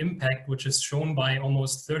great impact, which is shown by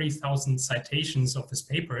almost 30,000 citations of his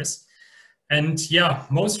papers. And yeah,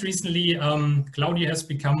 most recently, Claudio has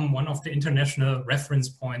become one of the international reference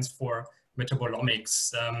points for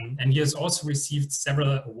metabolomics. And he has also received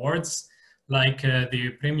several awards, like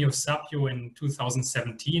the Premio Sapio in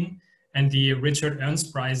 2017 and the Richard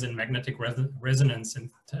Ernst Prize in Magnetic Resonance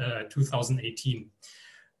in 2018.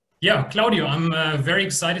 Yeah, Claudio, I'm very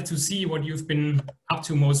excited to see what you've been up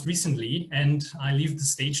to most recently, and I leave the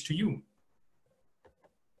stage to you.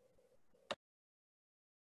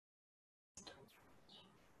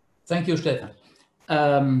 Thank you,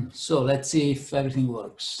 Stefan. So let's see if everything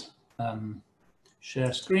works.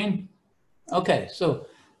 Share screen. Okay, so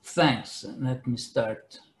thanks. Let me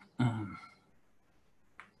start.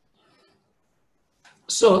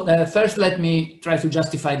 First, let me try to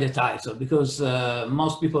justify the title, because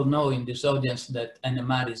most people know in this audience that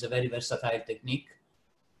NMR is a very versatile technique.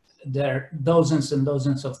 There are dozens and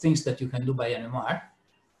dozens of things that you can do by NMR.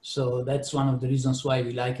 So that's one of the reasons why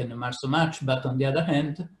we like NMR so much. But on the other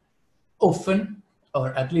hand, often,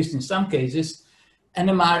 or at least in some cases,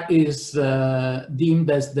 NMR is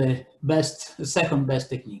deemed as the second best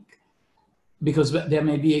technique, because there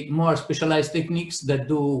may be more specialized techniques that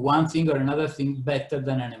do one thing or another thing better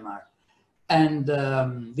than NMR. And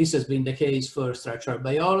this has been the case for structural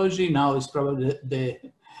biology. Now it's probably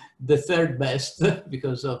the third best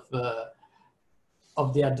because of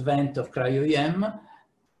the advent of cryo-EM.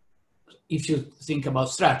 If you think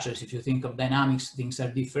about structures, if you think of dynamics, things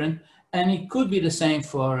are different. And it could be the same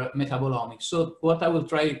for metabolomics. So what I will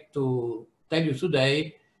try to tell you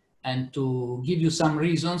today, and to give you some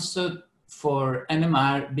reasons for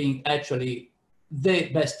NMR being actually the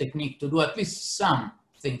best technique to do at least some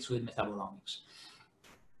things with metabolomics.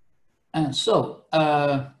 And so,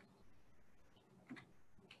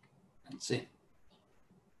 let's see.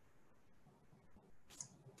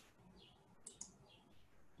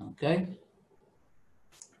 Okay.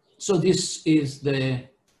 So this is the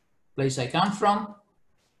place I come from.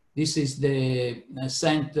 This is the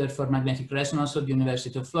Center for Magnetic Resonance of the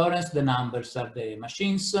University of Florence. The numbers are the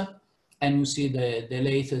machines. And you see the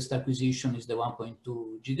latest acquisition is the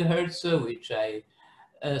 1.2 gigahertz, which I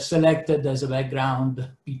selected as a background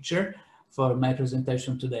picture for my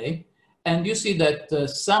presentation today. And you see that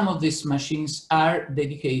some of these machines are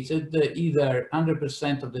dedicated either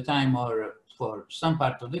 100% of the time or for some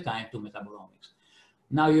part of the time to metabolomics.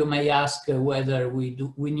 Now you may ask whether we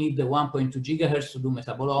need the 1.2 gigahertz to do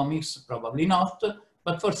metabolomics. Probably not,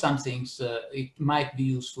 but for some things it might be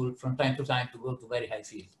useful from time to time to go to very high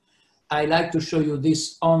field. I like to show you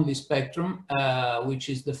this only spectrum, which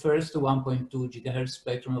is the first 1.2 gigahertz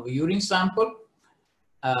spectrum of a urine sample.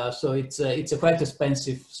 So it's a quite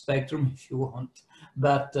expensive spectrum if you want,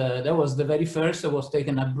 but that was the very first. It was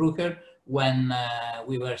taken at Bruker when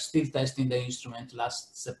we were still testing the instrument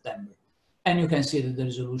last September. And you can see that the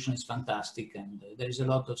resolution is fantastic and there is a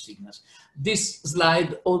lot of signals. This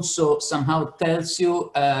slide also somehow tells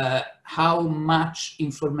you how much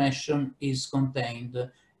information is contained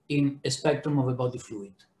in a spectrum of a body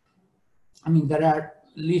fluid. I mean, there are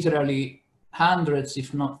literally hundreds,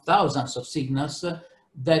 if not thousands of signals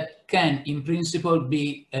that can, in principle,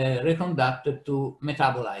 be reconducted to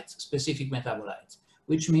metabolites, specific metabolites,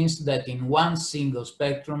 which means that in one single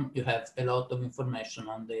spectrum, you have a lot of information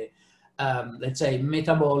on the, let's say,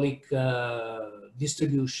 metabolic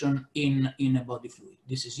distribution in a body fluid.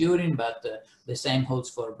 This is urine, but the same holds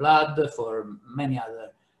for blood, for many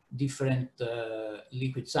other different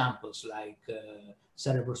liquid samples like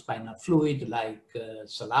cerebrospinal fluid, like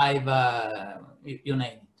saliva, you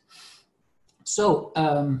name it. So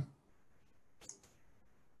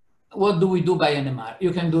what do we do by NMR?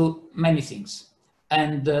 You can do many things.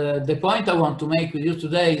 And the point I want to make with you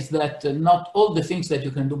today is that not all the things that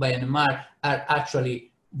you can do by NMR are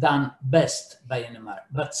actually done best by NMR,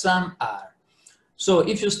 but some are. So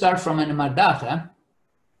if you start from NMR data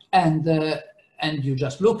and you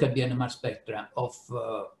just look at the NMR spectra of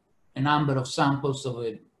a number of samples of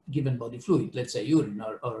a given body fluid, let's say urine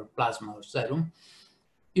or plasma or serum,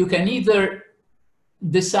 you can either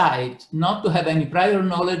decide not to have any prior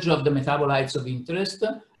knowledge of the metabolites of interest,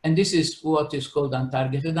 and this is what is called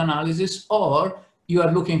untargeted analysis, or you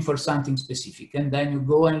are looking for something specific, and then you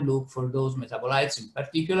go and look for those metabolites in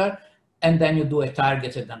particular, and then you do a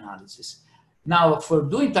targeted analysis. Now, for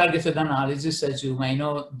doing targeted analysis, as you may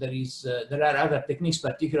know, there are other techniques,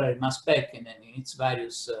 particularly mass spec in its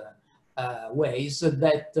various ways,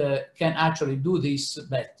 that can actually do this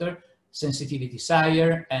better. Sensitivity is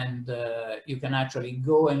higher, and you can actually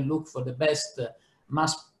go and look for the best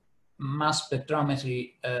mass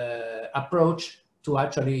spectrometry approach to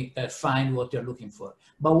actually find what you're looking for.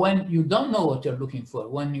 But when you don't know what you're looking for,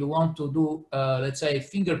 when you want to do, let's say,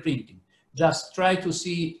 fingerprinting, just try to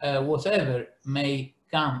see whatever may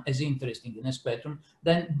come as interesting in a spectrum,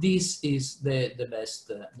 then this is the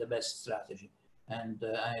best strategy. And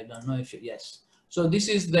I don't know if yes. So this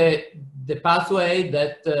is the pathway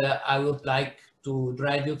that I would like to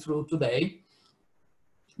drive you through today.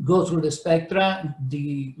 Go through the spectra,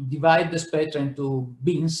 divide the spectra into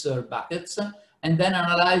bins or buckets, and then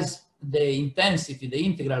analyze the intensity, the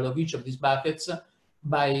integral of each of these buckets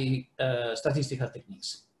by statistical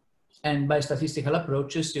techniques. And by statistical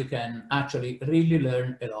approaches, you can actually really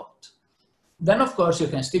learn a lot. Then, of course, you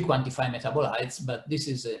can still quantify metabolites, but this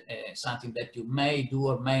is something that you may do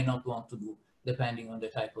or may not want to do, depending on the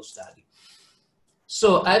type of study.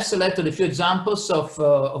 So I've selected a few examples of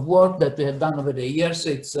work that we have done over the years.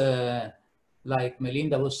 It's like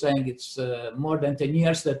Melinda was saying, it's more than 10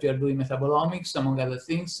 years that we are doing metabolomics, among other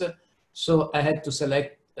things. So I had to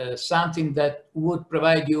select something that would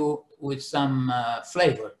provide you with some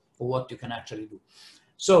flavor for what you can actually do.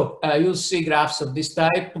 So you'll see graphs of this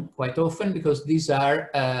type quite often, because these are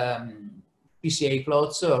PCA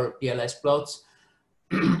plots or PLS plots,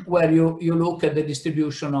 where you look at the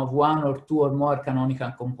distribution of one or two or more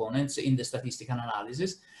canonical components in the statistical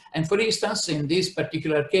analysis. And for instance, in this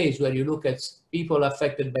particular case, where you look at people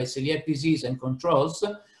affected by celiac disease and controls,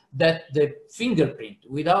 that the fingerprint,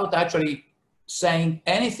 without actually saying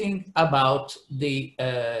anything about the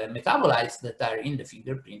metabolites that are in the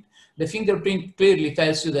fingerprint, the fingerprint clearly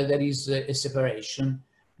tells you that there is a separation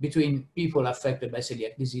between people affected by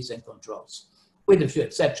celiac disease and controls, with a few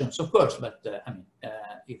exceptions, of course, but I mean,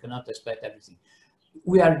 you cannot expect everything.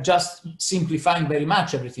 We are just simplifying very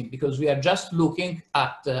much everything, because we are just looking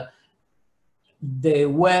at the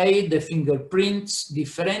way the fingerprints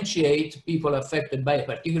differentiate people affected by a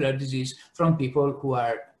particular disease from people who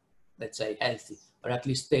are, let's say, healthy, or at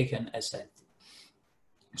least taken as healthy.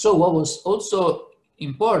 So what was also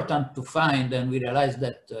important to find, and we realized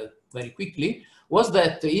that very quickly, was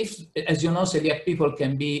that if, as you know, celiac people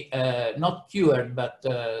can be not cured, but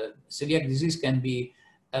celiac disease can be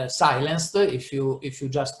silenced if you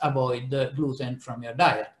just avoid gluten from your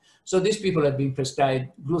diet. So these people have been prescribed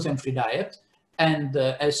gluten-free diet, and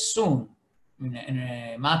as soon, in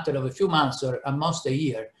a matter of a few months or almost a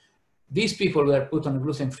year, these people were put on a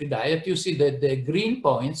gluten-free diet. You see that the green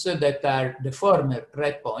points that are the former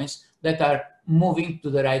red points that are moving to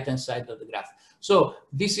the right-hand side of the graph. So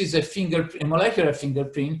this is a molecular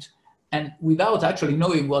fingerprint, and without actually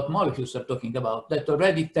knowing what molecules are talking about, that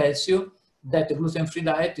already tells you that the gluten-free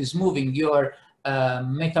diet is moving your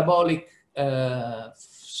metabolic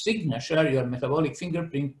signature, your metabolic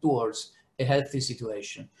fingerprint, towards a healthy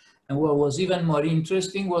situation. And what was even more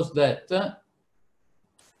interesting was that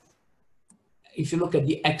if you look at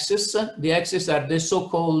the X's are the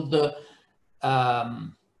so-called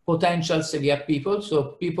potential celiac people, so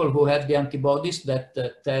people who have the antibodies that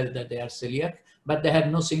tell that they are celiac, but they have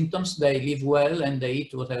no symptoms, they live well, and they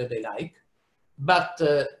eat whatever they like. But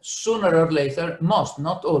sooner or later, most,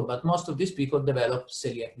 not all, but most of these people develop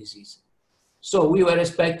celiac disease. So we were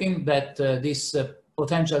expecting that these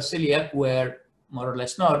potential celiac were more or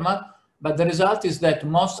less normal, but the result is that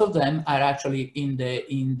most of them are actually in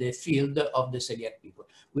the field of the celiac people,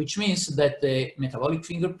 which means that the metabolic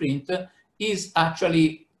fingerprint is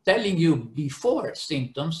actually telling you before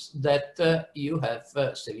symptoms that you have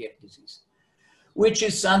celiac disease, which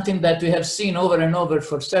is something that we have seen over and over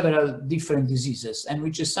for several different diseases, and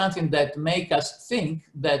which is something that make us think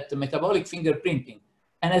that the metabolic fingerprinting,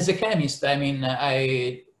 and as a chemist, I mean,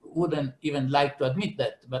 I wouldn't even like to admit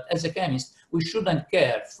that, but as a chemist, we shouldn't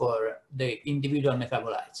care for the individual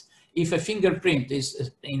metabolites. if a fingerprint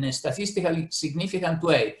is in a statistically significant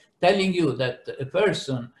way telling you that a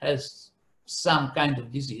person has some kind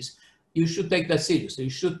of disease, you should take that seriously. You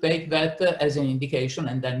should take that as an indication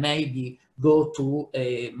and then maybe go to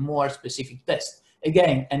a more specific test.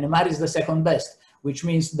 Again, NMR is the second best, which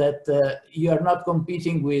means that you are not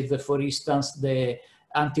competing with, for instance, the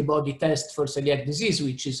antibody test for celiac disease,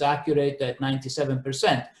 which is accurate at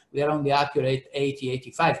 97%. We are only accurate 80,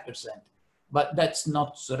 85%. But that's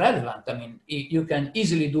not so relevant. I mean, you can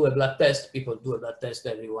easily do a blood test. People do a blood test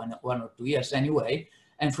every one or 2 years anyway.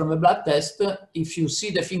 And from a blood test, if you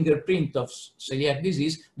see the fingerprint of celiac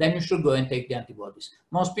disease, then you should go and take the antibodies.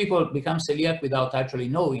 Most people become celiac without actually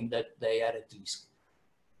knowing that they are at risk.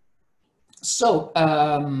 So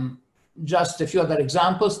just a few other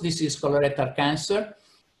examples. This is colorectal cancer.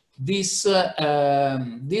 This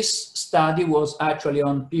study was actually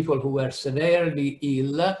on people who were severely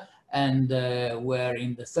ill and were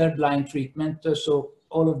in the third-line treatment. So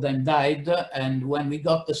all of them died. And when we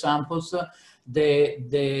got the samples, the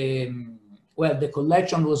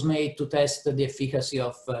collection was made to test the efficacy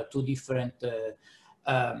of 2 different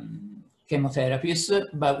chemotherapies,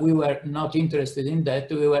 but we were not interested in that.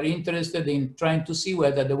 We were interested in trying to see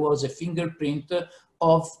whether there was a fingerprint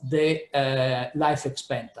of the life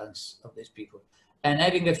expectancy of these people. And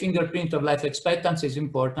having a fingerprint of life expectancy is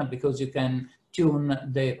important because you can tune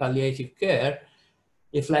the palliative care.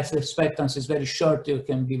 If life expectancy is very short, you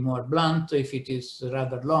can be more blunt. If it is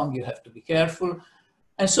rather long, you have to be careful.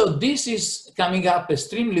 And so this is coming up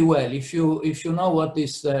extremely well. If you know what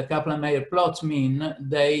these Kaplan-Meier plots mean,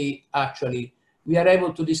 we are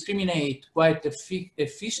able to discriminate quite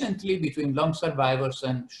efficiently between long survivors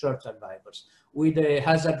and short survivors with a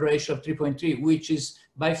hazard ratio of 3.3, which is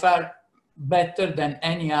by far better than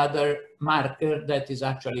any other marker that is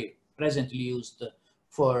actually presently used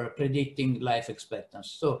for predicting life expectancy.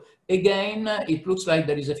 So again, it looks like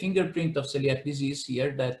there is a fingerprint of celiac disease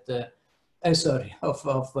here that,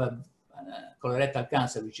 of colorectal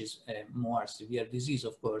cancer, which is a more severe disease,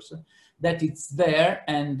 of course, that it's there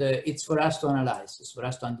and it's for us to analyze, it's for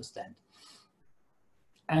us to understand.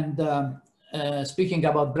 And speaking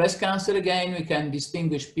about breast cancer, again, we can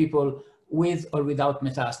distinguish people with or without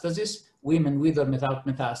metastasis, women with or without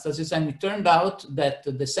metastasis, and it turned out that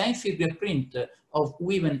the same fingerprint of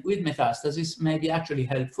women with metastasis may be actually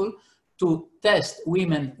helpful to test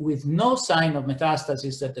women with no sign of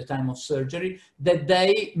metastasis at the time of surgery that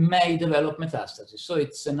they may develop metastasis. So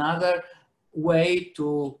it's another way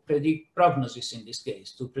to predict prognosis in this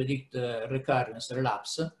case, to predict recurrence,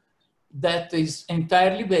 relapse, that is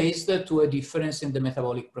entirely based to a difference in the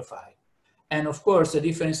metabolic profile. And of course, the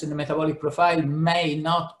difference in the metabolic profile may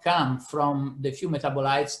not come from the few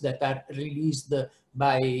metabolites that are released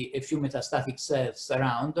by a few metastatic cells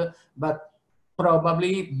around, but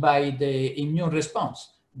probably by the immune response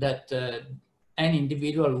that any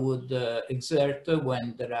individual would exert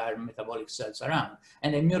when there are metabolic cells around.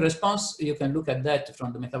 And the immune response, you can look at that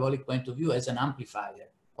from the metabolic point of view as an amplifier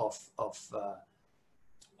of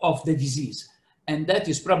the disease. And that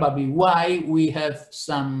is probably why we have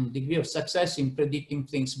some degree of success in predicting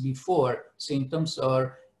things before symptoms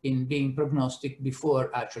or in being prognostic before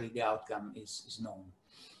actually the outcome is known.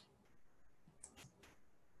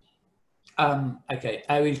 Okay,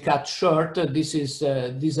 I will cut short. These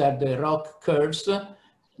are the ROC curves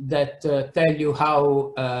that tell you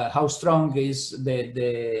how strong is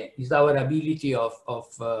our ability of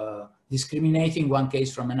discriminating one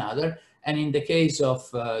case from another. And in the case of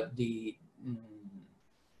the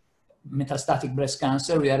metastatic breast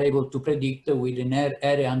cancer, we are able to predict with an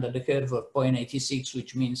area under the curve of 0.86,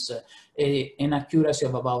 which means an accuracy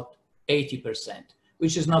of about 80%,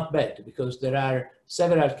 which is not bad because there are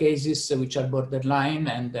several cases which are borderline,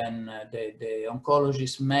 and then the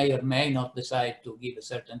oncologist may or may not decide to give a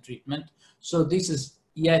certain treatment. So this is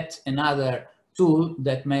yet another tool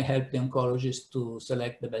that may help the oncologist to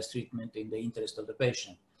select the best treatment in the interest of the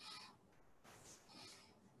patient.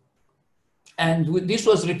 And this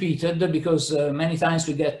was repeated because many times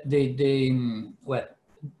we get the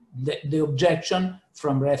objection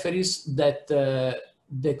from referees that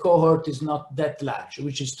the cohort is not that large,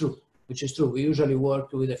 which is true. We usually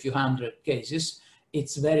work with a few hundred cases.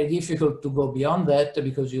 It's very difficult to go beyond that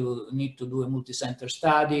because you need to do a multi-center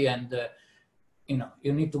study, and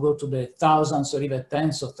you need to go to the thousands or even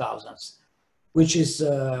tens of thousands, which is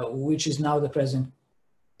now the present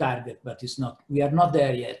target, but it's not. We are not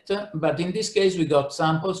there yet. But in this case, we got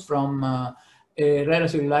samples from a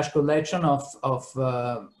relatively large collection of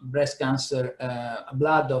breast cancer,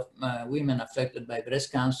 blood of women affected by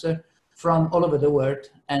breast cancer from all over the world,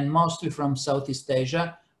 and mostly from Southeast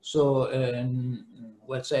Asia. So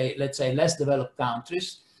let's say less developed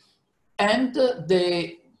countries, and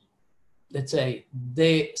let's say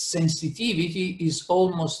the sensitivity is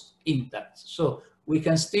almost intact. So we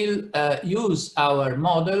can still use our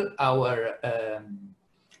model,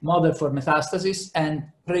 model for metastasis, and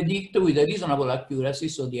predict with a reasonable accuracy.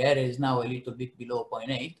 So the area is now a little bit below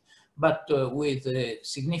 0.8, but with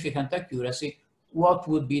significant accuracy, what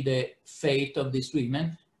would be the fate of these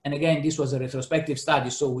women? And again, this was a retrospective study,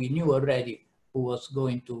 so we knew already who was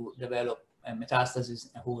going to develop metastasis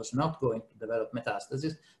and who was not going to develop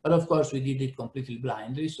metastasis. But of course, we did it completely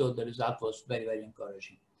blindly, so the result was very, very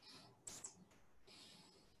encouraging.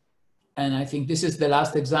 And I think this is the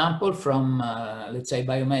last example from, let's say,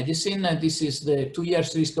 biomedicine. This is the 2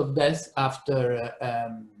 years risk of death after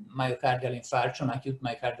myocardial infarction, acute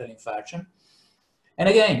myocardial infarction. And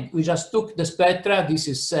again, we just took the spectra. This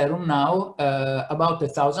is serum now, about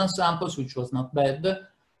 1,000 samples, which was not bad.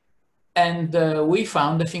 And we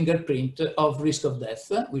found a fingerprint of risk of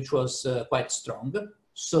death, which was quite strong.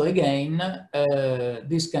 So again,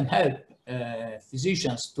 this can help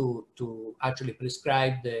physicians to actually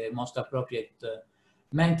prescribe the most appropriate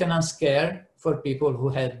maintenance care for people who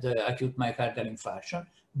had acute myocardial infarction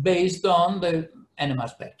based on the NMR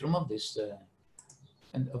spectrum of this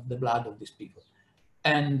and of the blood of these people.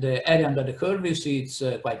 And the area under the curve, you see, it's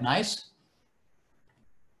quite nice.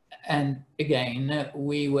 And again,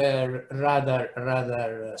 we were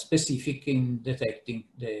rather specific in detecting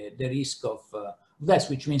the risk of death,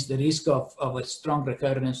 which means the risk of a strong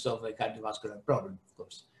recurrence of a cardiovascular problem, of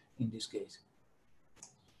course, in this case.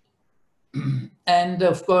 And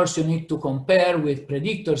of course, you need to compare with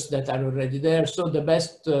predictors that are already there. So the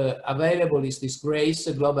best available is this GRACE,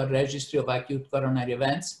 Global Registry of Acute Coronary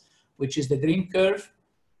Events, which is the green curve,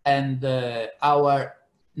 and our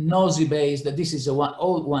NOSI-based, this is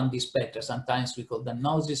all 1D spectra. Sometimes we call them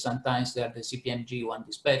NOSI, sometimes they are the CPMG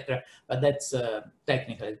 1D spectra, but that's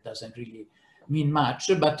technical, it doesn't really mean much.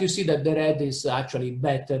 But you see that the red is actually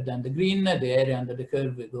better than the green. The area under the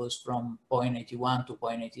curve goes from 0.81 to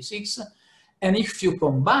 0.86. And if you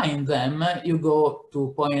combine them, you go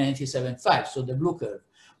to 0.975, so the blue curve,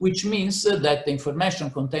 which means that the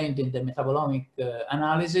information contained in the metabolomic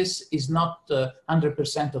analysis is not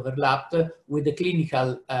 100% overlapped with the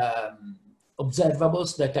clinical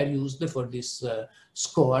observables that are used for these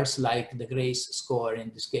scores, like the GRACE score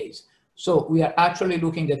in this case. So we are actually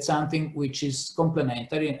looking at something which is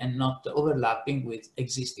complementary and not overlapping with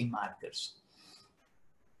existing markers.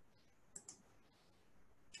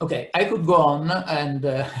 Okay, I could go on, and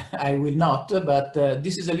I will not, but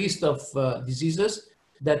this is a list of diseases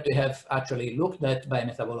that we have actually looked at by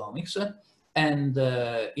metabolomics. And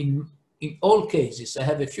in all cases, I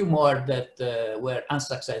have a few more that were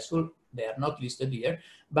unsuccessful. They are not listed here,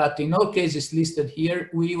 but in all cases listed here,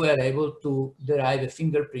 we were able to derive a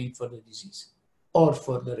fingerprint for the disease, or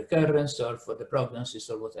for the recurrence, or for the prognosis,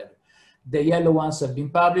 or whatever. The yellow ones have been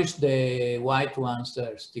published, the white ones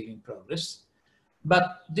are still in progress.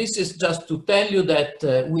 But this is just to tell you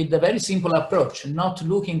that with a very simple approach, not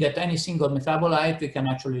looking at any single metabolite, we can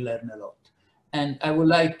actually learn a lot. And I would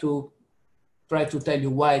like to try to tell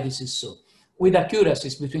you why this is so. With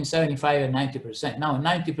accuracies between 75 and 90%. Now,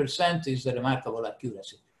 90% is a remarkable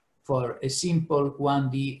accuracy for a simple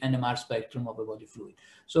 1D NMR spectrum of a body fluid.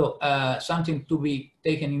 So something to be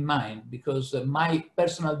taken in mind, because my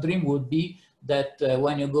personal dream would be that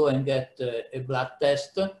when you go and get a blood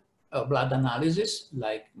test, blood analysis,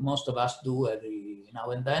 like most of us do every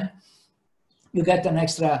now and then, you get an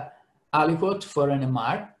extra aliquot for an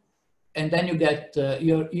MR, and then you get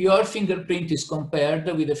your fingerprint is compared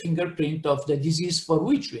with the fingerprint of the disease for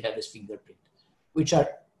which we have this fingerprint, which are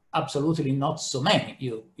absolutely not so many.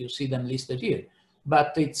 You see them listed here,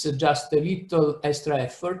 but it's just a little extra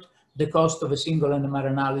effort. The cost of a single NMR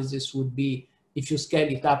analysis would be, if you scale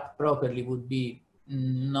it up properly, would be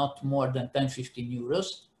not more than 10–15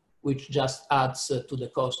 euros, which just adds to the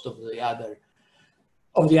cost of the other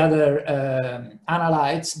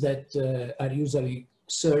analytes that are usually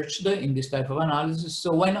searched in this type of analysis.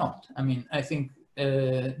 So why not? I mean, I think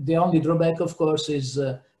the only drawback, of course, is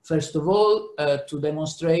first of all to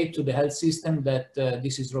demonstrate to the health system that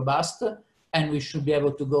this is robust, and we should be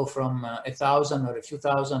able to go from 1,000 or a few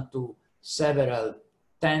thousand to several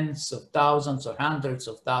tens of thousands or hundreds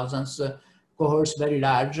of thousands, cohorts very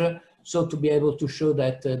large. So to be able to show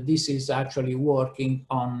that this is actually working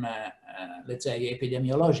on, let's say,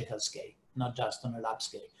 epidemiological scale, not just on a lab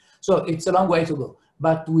scale. So it's a long way to go.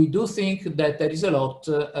 But we do think that there is a lot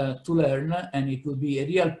to learn, and it would be a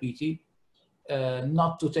real pity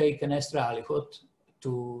not to take an extra aliquot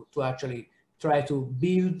to actually try to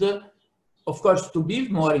build of course, to build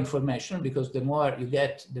more information, because the more you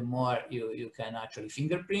get, the more you can actually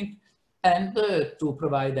fingerprint, and to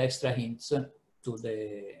provide extra hints to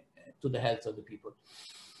the health of the people.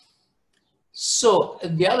 So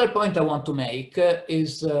the other point I want to make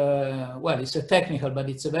is, well, it's a technical, but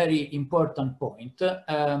it's a very important point.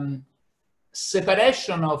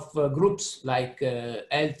 Separation of groups like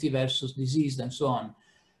healthy versus diseased and so on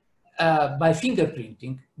by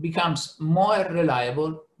fingerprinting becomes more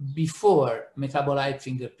reliable before metabolite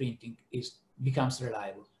fingerprinting becomes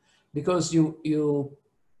reliable, because you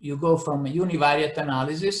go from a univariate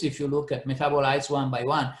analysis. If you look at metabolites one by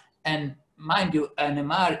one, and mind you,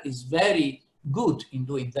 NMR is very good in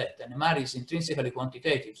doing that. NMR is intrinsically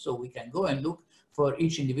quantitative, so we can go and look for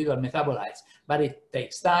each individual metabolites, but it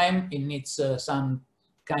takes time. It needs some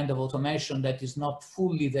kind of automation that is not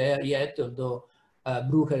fully there yet, although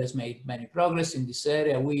Bruker has made many progress in this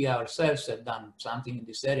area. We ourselves have done something in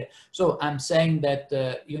this area. So I'm saying that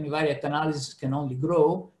univariate analysis can only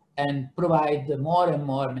grow and provide more and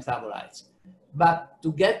more metabolites. But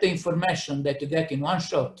to get the information that you get in one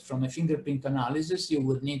shot from a fingerprint analysis, you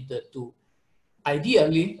would need to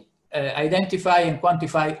ideally identify and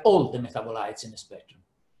quantify all the metabolites in the spectrum.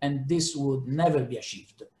 And this would never be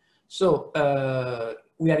achieved. So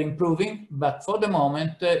we are improving, but for the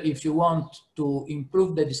moment, if you want to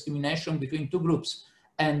improve the discrimination between two groups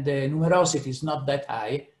and the numerosity is not that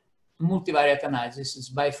high, multivariate analysis is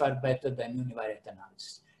by far better than univariate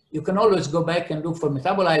analysis. You can always go back and look for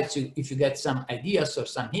metabolites if you get some ideas or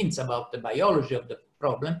some hints about the biology of the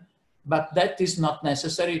problem, but that is not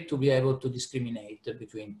necessary to be able to discriminate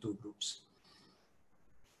between two groups.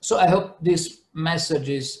 So I hope this message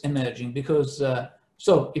is emerging, because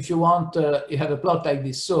so if you want, you have a plot like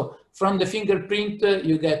this. So from the fingerprint,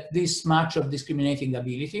 you get this much of discriminating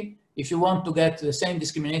ability. If you want to get the same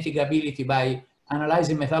discriminating ability by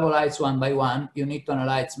analyzing metabolites one by one, you need to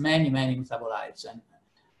analyze many, many metabolites, and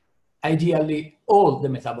ideally all the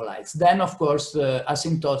metabolites. Then, of course,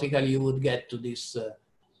 asymptotically, you would get to this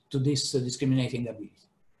discriminating ability.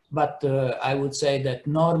 But I would say that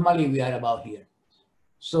normally we are about here.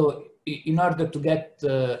 So in order to get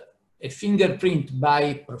a fingerprint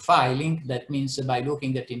by profiling, that means by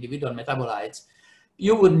looking at individual metabolites,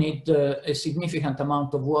 you would need a significant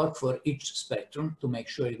amount of work for each spectrum to make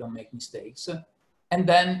sure you don't make mistakes. And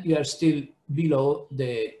then you are still below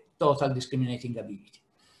the total discriminating ability.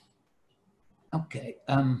 Okay.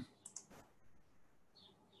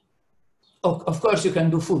 Of course, you can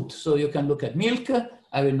do food. So you can look at milk.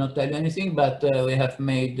 I will not tell you anything, but we have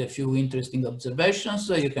made a few interesting observations.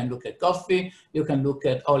 You can look at coffee. You can look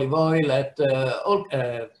at olive oil, at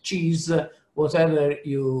cheese, whatever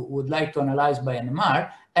you would like to analyze by NMR.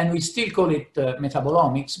 And we still call it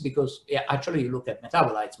metabolomics, because actually you look at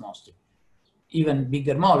metabolites mostly, even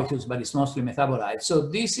bigger molecules, but it's mostly metabolites. So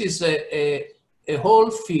this is a whole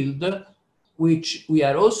field which we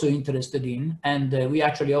are also interested in, and we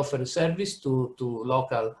actually offer a service to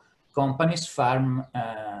local companies, farm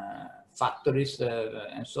factories,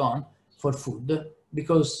 and so on, for food,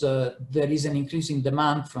 because there is an increasing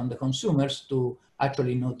demand from the consumers to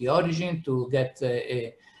actually know the origin, to get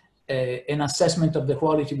an assessment of the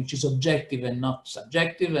quality which is objective and not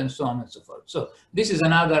subjective, and so on and so forth. So this is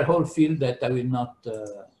another whole field that I will not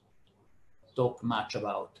talk much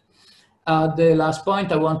about. The last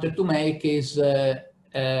point I wanted to make is the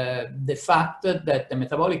fact that the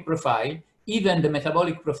metabolic profile, even the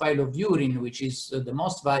metabolic profile of urine, which is the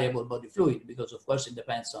most variable body fluid, because of course it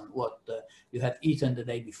depends on what you have eaten the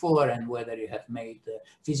day before and whether you have made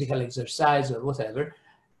physical exercise or whatever,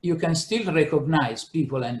 you can still recognize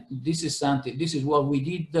people. And this is something, this is what we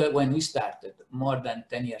did when we started more than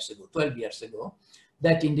 10 years ago, 12 years ago,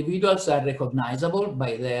 that individuals are recognizable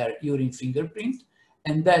by their urine fingerprint.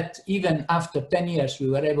 And that even after 10 years, we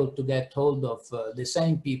were able to get hold of the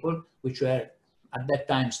same people, which were at that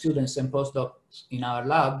time students and postdocs in our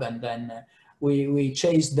lab. And then we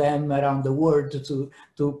chased them around the world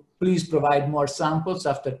to please provide more samples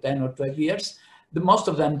after 10 or 12 years. Most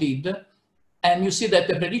of them did. And you see that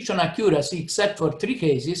the prediction accuracy, except for 3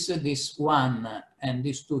 cases, this one and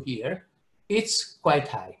these 2 here, it's quite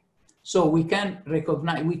high. So we can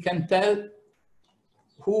recognize, we can tell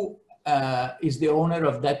who is the owner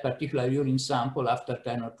of that particular urine sample after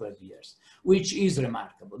 10 or 12 years, which is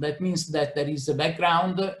remarkable. That means that there is a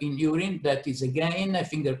background in urine that is again a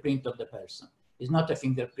fingerprint of the person. It's not a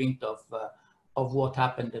fingerprint of what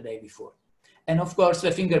happened the day before. And of course,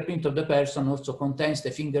 the fingerprint of the person also contains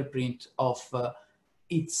the fingerprint of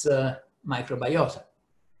its microbiota.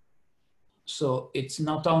 So it's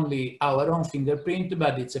not only our own fingerprint,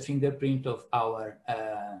 but it's a fingerprint of our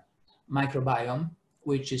microbiome.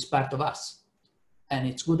 which is part of us. And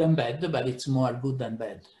it's good and bad, but it's more good than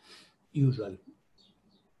bad, usually.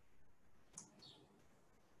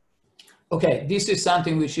 Okay, this is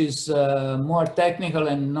something which is more technical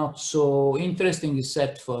and not so interesting,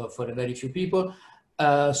 except for a very few people.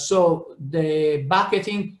 So the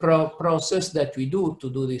bucketing process that we do to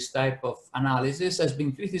do this type of analysis has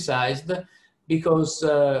been criticized because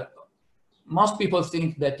most people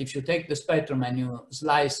think that if you take the spectrum and you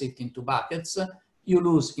slice it into buckets, you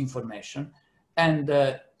lose information. And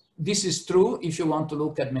this is true if you want to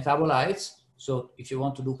look at metabolites, so if you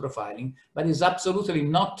want to do profiling, but it's absolutely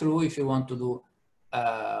not true if you want to do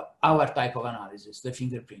our type of analysis, the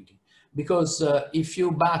fingerprinting. Because if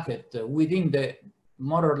you bucket within the,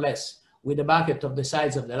 more or less, with the bucket of the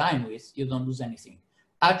size of the line width, you don't lose anything.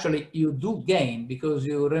 Actually, you do gain because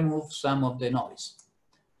you remove some of the noise.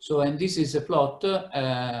 So, and this is a plot,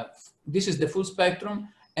 this is the full spectrum,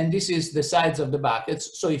 and this is the size of the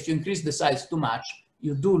buckets. So if you increase the size too much,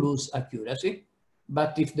 you do lose accuracy.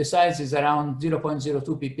 But if the size is around 0.02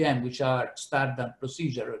 ppm, which are standard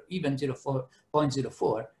procedure, or even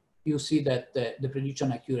 0.04, you see that the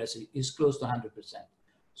prediction accuracy is close to 100%.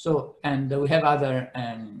 So, and we have other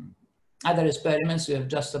experiments. We have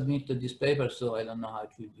just submitted this paper, so I don't know how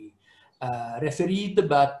it will be refereed,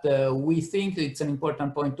 but we think it's an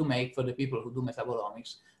important point to make for the people who do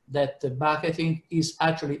metabolomics, that bucketing is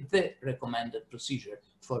actually the recommended procedure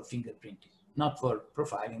for fingerprinting, not for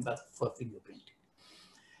profiling, but for fingerprinting.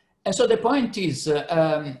 And so the point is,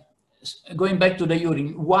 going back to the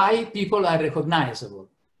urine, why people are recognizable?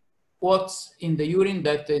 What's in the urine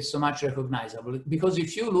that is so much recognizable? Because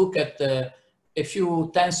if you look at a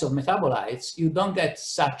few tens of metabolites, you don't get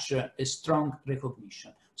such a strong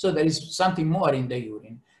recognition. So there is something more in the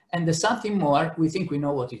urine. And the something more, we think we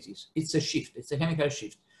know what it is. It's a shift, it's a chemical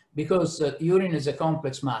shift. Because urine is a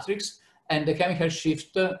complex matrix, and the chemical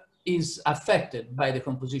shift is affected by the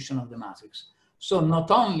composition of the matrix. So not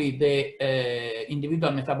only the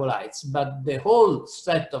individual metabolites, but the whole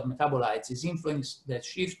set of metabolites is influenced the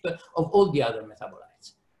shift of all the other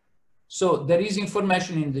metabolites. So there is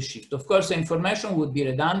information in the shift. Of course, the information would be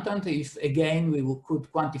redundant if, again, we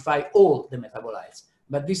could quantify all the metabolites,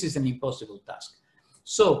 but this is an impossible task.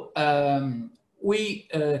 So we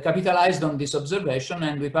capitalized on this observation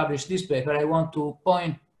and we published this paper. I want to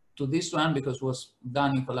point to this one because it was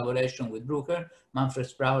done in collaboration with Brucker, Manfred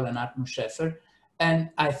Sproul, and Hartmut Schäfer.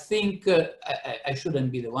 And I think, I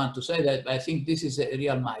shouldn't be the one to say that, but I think this is a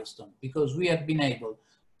real milestone because we have been able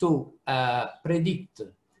to predict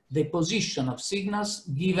the position of signals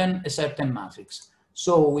given a certain matrix.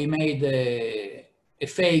 So we made a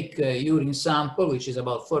fake urine sample, which is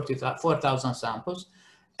about 4,000 samples,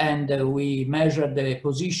 and we measured the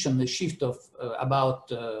position, the shift of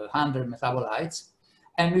about 100 metabolites,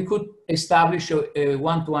 and we could establish a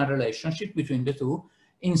one-to-one relationship between the two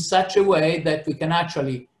in such a way that we can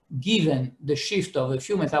actually, given the shift of a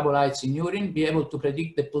few metabolites in urine, be able to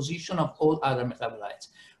predict the position of all other metabolites,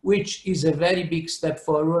 which is a very big step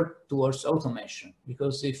forward towards automation.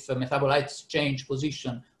 Because if metabolites change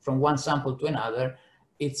position from one sample to another,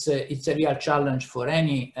 it's a real challenge for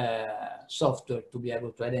any software to be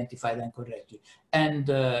able to identify them correctly. And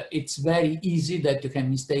it's very easy that you can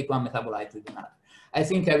mistake one metabolite with another. I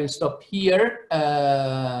think I will stop here.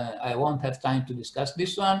 I won't have time to discuss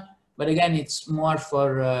this one, but again, it's more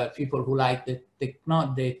for people who like the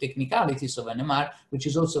technicalities of NMR, which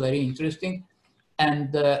is also very interesting.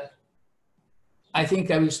 And I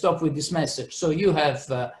think I will stop with this message. So you have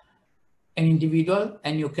an individual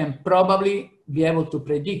and you can probably be able to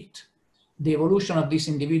predict the evolution of this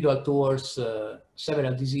individual towards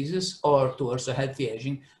several diseases or towards a healthy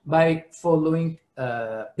aging by following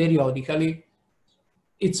periodically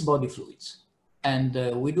its body fluids. And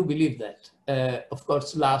we do believe that. Of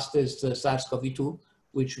course, last is SARS-CoV-2,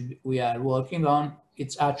 which we are working on.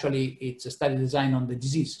 It's a study design on the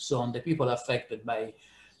disease, so on the people affected by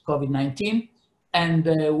COVID-19.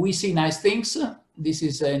 And we see nice things. This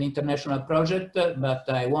is an international project, but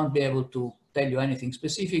I won't be able to tell you anything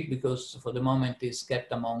specific because for the moment it's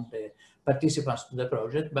kept among the participants to the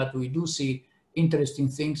project, but we do see interesting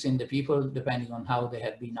things in the people depending on how they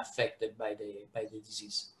have been affected by the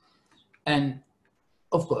disease. And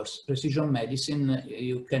of course, precision medicine,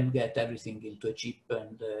 you can get everything into a chip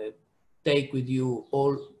and take with you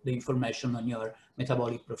all the information on your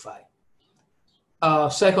metabolic profile.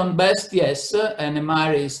 Second best, yes,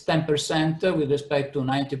 NMR is 10% with respect to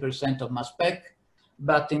 90% of mass spec,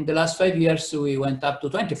 but in the last 5 years we went up to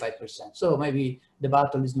 25%, so maybe the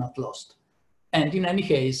battle is not lost. And in any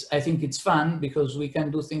case, I think it's fun because we can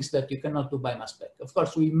do things that you cannot do by mass spec. Of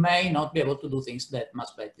course, we may not be able to do things that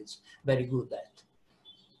mass spec is very good at.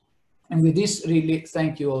 And with this, really,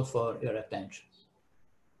 thank you all for your attention.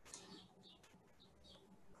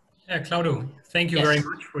 Claudio, thank you Yes. very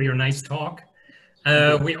much for your nice talk.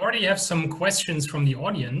 We already have some questions from the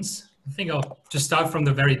audience. I think I'll just start from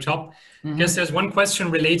the very top. I guess there's one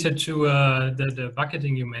question related to the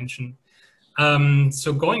bucketing you mentioned.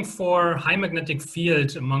 So going for high magnetic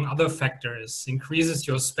field, among other factors, increases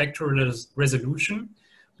your spectral resolution,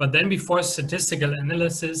 but then before statistical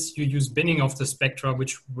analysis, you use binning of the spectra,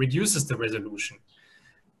 which reduces the resolution.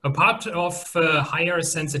 Apart of higher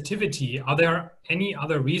sensitivity, are there any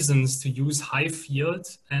other reasons to use high field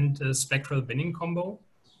and spectral binning combo?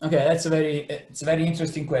 Okay, it's a very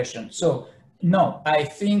interesting question. So no, I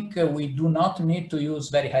think we do not need to use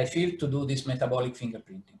very high field to do this metabolic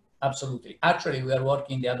fingerprinting. Absolutely. Actually, we are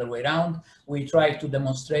working the other way around. We try to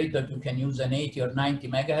demonstrate that you can use an 80 or 90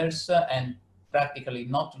 megahertz and practically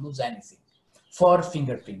not lose anything for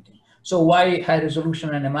fingerprinting. So why high resolution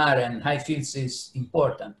NMR and high fields is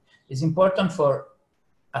important? It's important for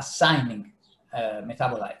assigning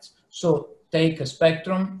metabolites. So take a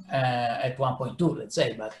spectrum at 1.2, let's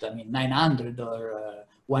say, but I mean 900 or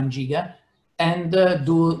 1 giga, and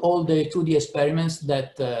do all the 2D experiments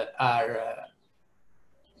that are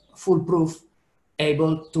foolproof,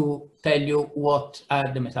 able to tell you what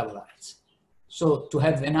are the metabolites. So to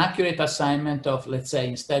have an accurate assignment of, let's say,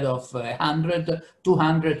 instead of 100,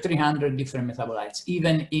 200, 300 different metabolites,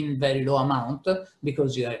 even in very low amount,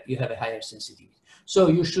 because you have a higher sensitivity. So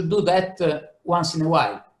you should do that once in a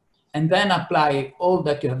while, and then apply all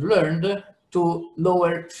that you have learned to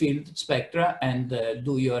lower field spectra and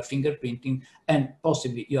do your fingerprinting and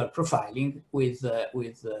possibly your profiling with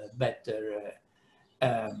better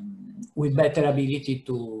ability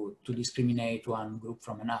to discriminate one group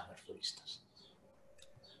from another, for instance.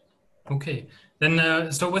 Okay,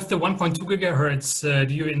 then so with the 1.2 gigahertz,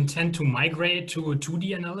 do you intend to migrate to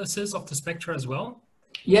 2D analysis of the spectra as well?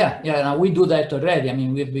 Yeah, no, we do that already. I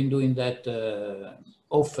mean, we've been doing that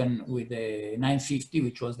often with the 950,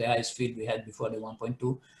 which was the highest field we had before the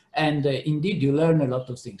 1.2. And indeed, you learn a lot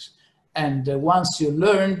of things. And once you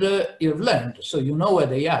learned, you've learned. So you know where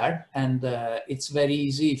they are. And it's very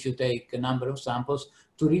easy if you take a number of samples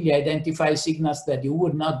to really identify signals that you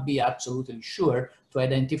would not be absolutely sure to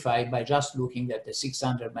identify by just looking at the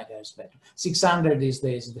 600 megahertz spectrum. 600 is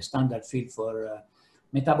the standard field for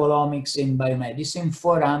metabolomics in biomedicine.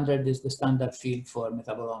 400 is the standard field for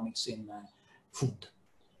metabolomics in food.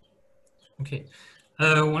 Okay.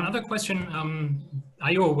 One other question,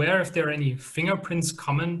 are you aware if there are any fingerprints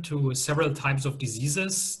common to several types of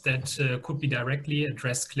diseases that could be directly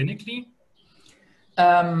addressed clinically?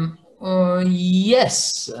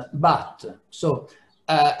 Yes, but so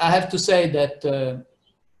I have to say that,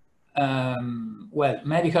 well,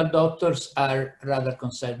 medical doctors are rather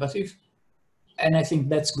conservative, and I think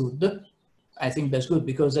that's good. I think that's good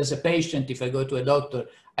because as a patient, if I go to a doctor,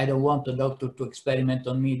 I don't want the doctor to experiment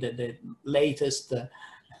on me the latest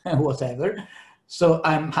whatever. So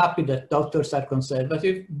I'm happy that doctors are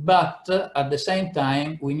conservative, but at the same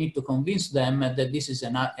time, we need to convince them that this is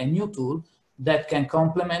a new tool that can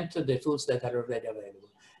complement the tools that are already available.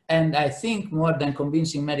 And I think more than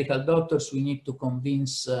convincing medical doctors, we need to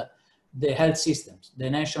convince the health systems, the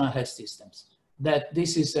national health systems, that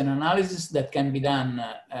this is an analysis that can be done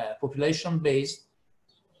population-based.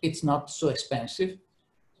 It's not so expensive.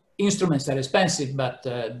 Instruments are expensive, but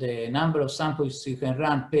the number of samples you can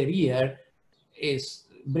run per year is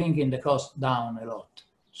bringing the cost down a lot.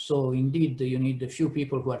 So indeed, you need a few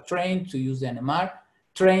people who are trained to use the NMR,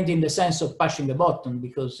 trained in the sense of pushing the button,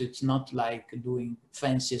 because it's not like doing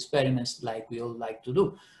fancy experiments like we all like to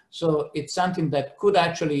do. So it's something that could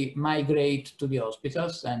actually migrate to the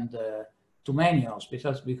hospitals and to many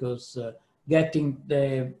hospitals, because getting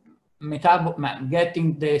the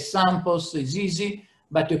samples is easy,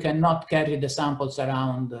 but you cannot carry the samples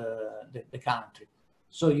around the country.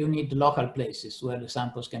 So you need local places where the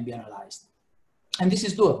samples can be analyzed. And this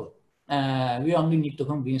is doable. We only need to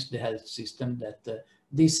convince the health system that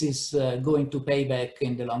this is going to pay back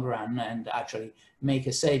in the long run and actually make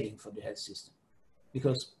a saving for the health system,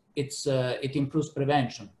 because it improves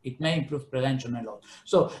prevention. It may improve prevention a lot.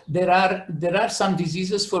 So there are some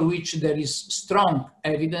diseases for which there is strong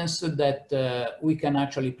evidence that we can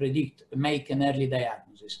actually predict, make an early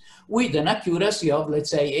diagnosis with an accuracy of,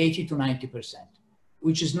 let's say, 80 to 90%,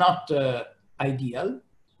 which is not ideal,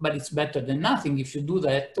 but it's better than nothing if you do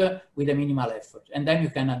that with a minimal effort. And then you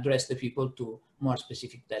can address the people to more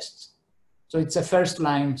specific tests. So it's a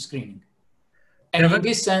first-line screening. And in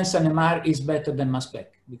this sense, an MR is better than mass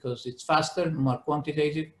spec because it's faster, more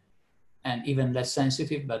quantitative, and even less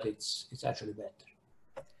sensitive, but it's actually better.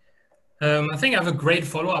 I think I have a great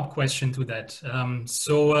follow-up question to that.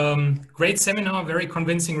 Great seminar, very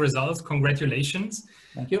convincing results. Congratulations.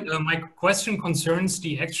 Thank you. My question concerns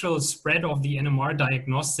the actual spread of the NMR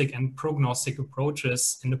diagnostic and prognostic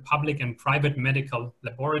approaches in the public and private medical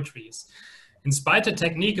laboratories. In spite the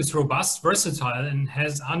technique is robust, versatile, and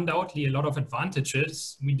has undoubtedly a lot of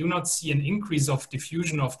advantages, we do not see an increase of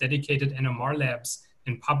diffusion of dedicated NMR labs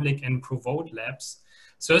in public and provote labs.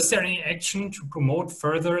 So is there any action to promote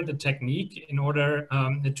further the technique in order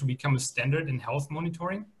to become a standard in health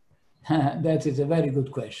monitoring? That is a very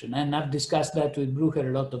good question. And I've discussed that with Brucker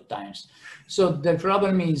a lot of times. So the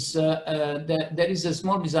problem is that there is a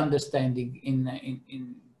small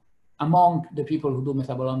misunderstanding among the people who do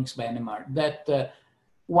metabolomics by NMR that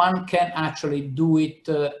one can actually do it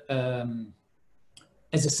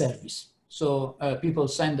as a service. So people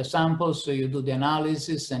send the samples, so you do the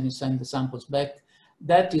analysis and you send the samples back.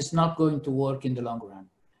 That is not going to work in the long run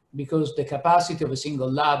because the capacity of a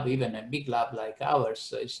single lab, even a big lab like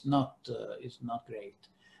ours, is not great.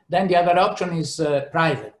 Then the other option is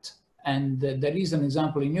private. And there is an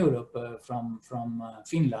example in Europe from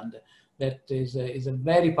Finland that is a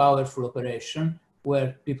very powerful operation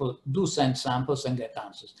where people do send samples and get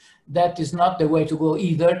answers. That is not the way to go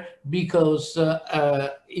either, because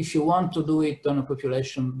if you want to do it on a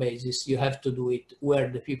population basis, you have to do it where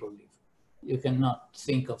the people live. You cannot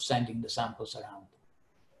think of sending the samples around.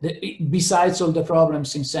 Besides all the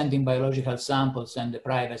problems in sending biological samples and the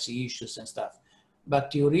privacy issues and stuff,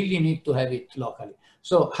 but you really need to have it locally.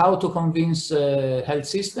 So how to convince health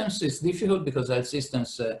systems is difficult because health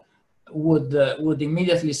systems would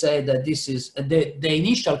immediately say that this is, the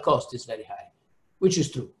initial cost is very high, which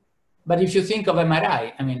is true. But if you think of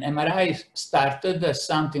MRI, I mean, MRI started as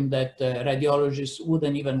something that radiologists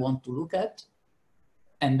wouldn't even want to look at.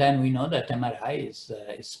 And then we know that MRI is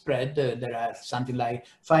spread. There are something like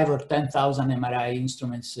 5,000 or 10,000 MRI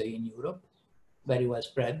instruments in Europe, very well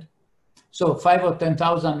spread. So 5,000 or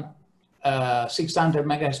 10,000 600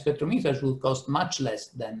 megahertz spectrometers would cost much less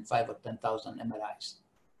than 5,000 or 10,000 MRIs.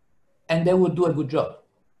 And they would do a good job.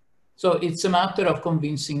 So it's a matter of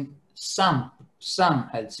convincing some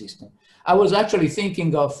health system. I was actually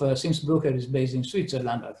thinking of, since Brucker is based in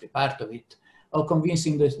Switzerland, or part of it, of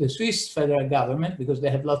convincing the Swiss federal government, because they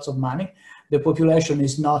have lots of money. The population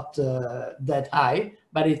is not that high,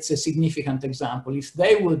 but it's a significant example. If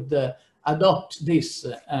they would adopt this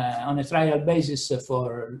on a trial basis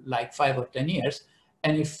for like 5 or 10 years,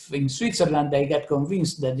 and if in Switzerland they get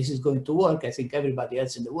convinced that this is going to work, I think everybody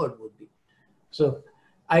else in the world would be. So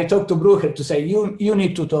I talked to Brucker to say, you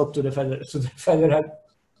need to talk to the federal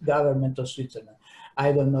government of Switzerland.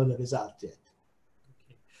 I don't know the result yet.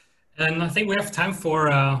 And I think we have time for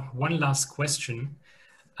one last question.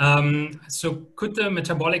 So could the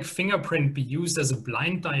metabolic fingerprint be used as a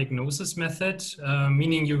blind diagnosis method,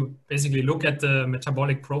 meaning you basically look at the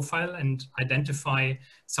metabolic profile and identify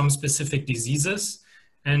some specific diseases?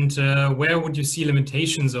 And where would you see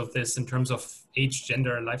limitations of this in terms of age,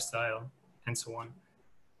 gender, lifestyle, and so on?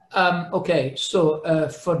 Okay, so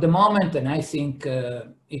for the moment, and I think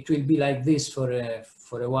it will be like this for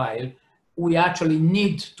a while, we actually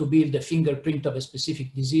need to build a fingerprint of a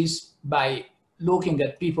specific disease by looking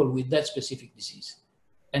at people with that specific disease.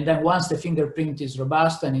 And then once the fingerprint is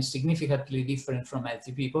robust and is significantly different from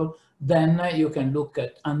healthy people, then you can look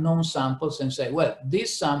at unknown samples and say, well,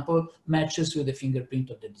 this sample matches with the fingerprint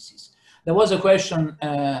of the disease. There was a question,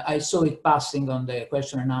 I saw it passing on the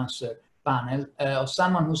question and answer panel, of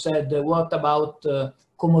someone who said, what about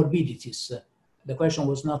comorbidities? The question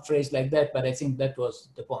was not phrased like that, but I think that was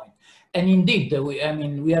the point. And indeed, we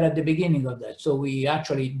are at the beginning of that. So we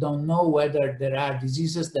actually don't know whether there are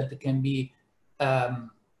diseases that can be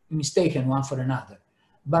mistaken one for another.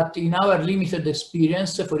 But in our limited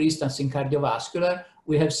experience, for instance, in cardiovascular,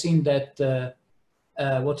 we have seen that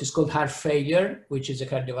what is called heart failure, which is a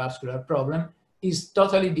cardiovascular problem, is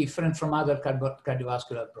totally different from other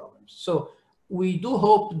cardiovascular problems. So we do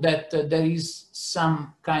hope that there is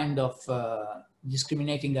some kind of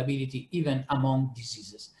discriminating ability even among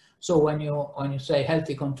diseases. So when you say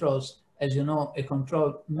healthy controls, as you know, a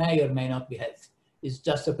control may or may not be healthy. It's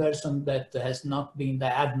just a person that has not been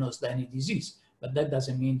diagnosed any disease, but that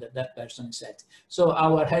doesn't mean that that person is healthy. So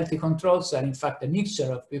our healthy controls are in fact a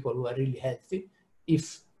mixture of people who are really healthy,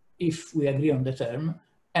 if we agree on the term,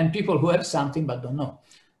 and people who have something but don't know.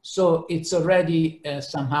 So it's already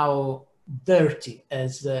somehow dirty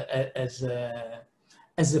as a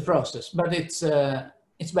process, but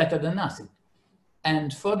it's better than nothing.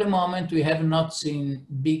 And for the moment, we have not seen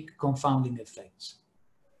big confounding effects.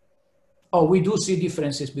 Oh, we do see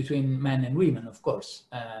differences between men and women, of course,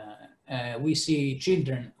 we see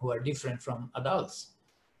children who are different from adults.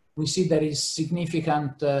 We see there is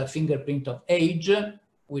significant fingerprint of age,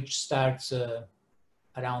 which starts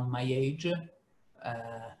around my age, or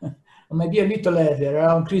maybe a little earlier,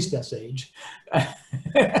 around Christian's age.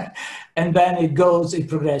 And then it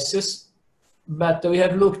progresses. But we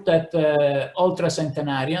have looked at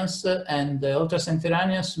ultracentenarians, and the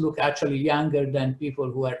ultracentenarians look actually younger than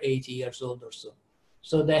people who are 80 years old or so.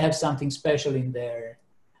 So they have something special in their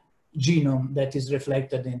genome that is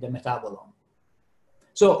reflected in the metabolome.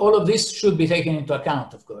 So all of this should be taken into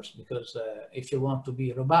account, of course, because if you want to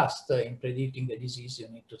be robust in predicting the disease, you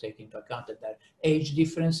need to take into account that there are age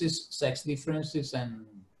differences, sex differences, and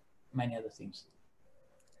many other things.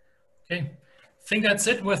 Okay, I think that's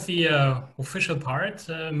it with the official part.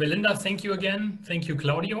 Melinda, thank you again. Thank you,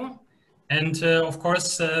 Claudio. And of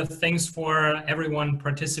course, thanks for everyone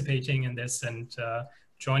participating in this and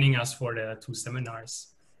joining us for the 2 seminars.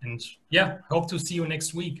 And yeah, hope to see you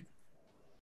next week.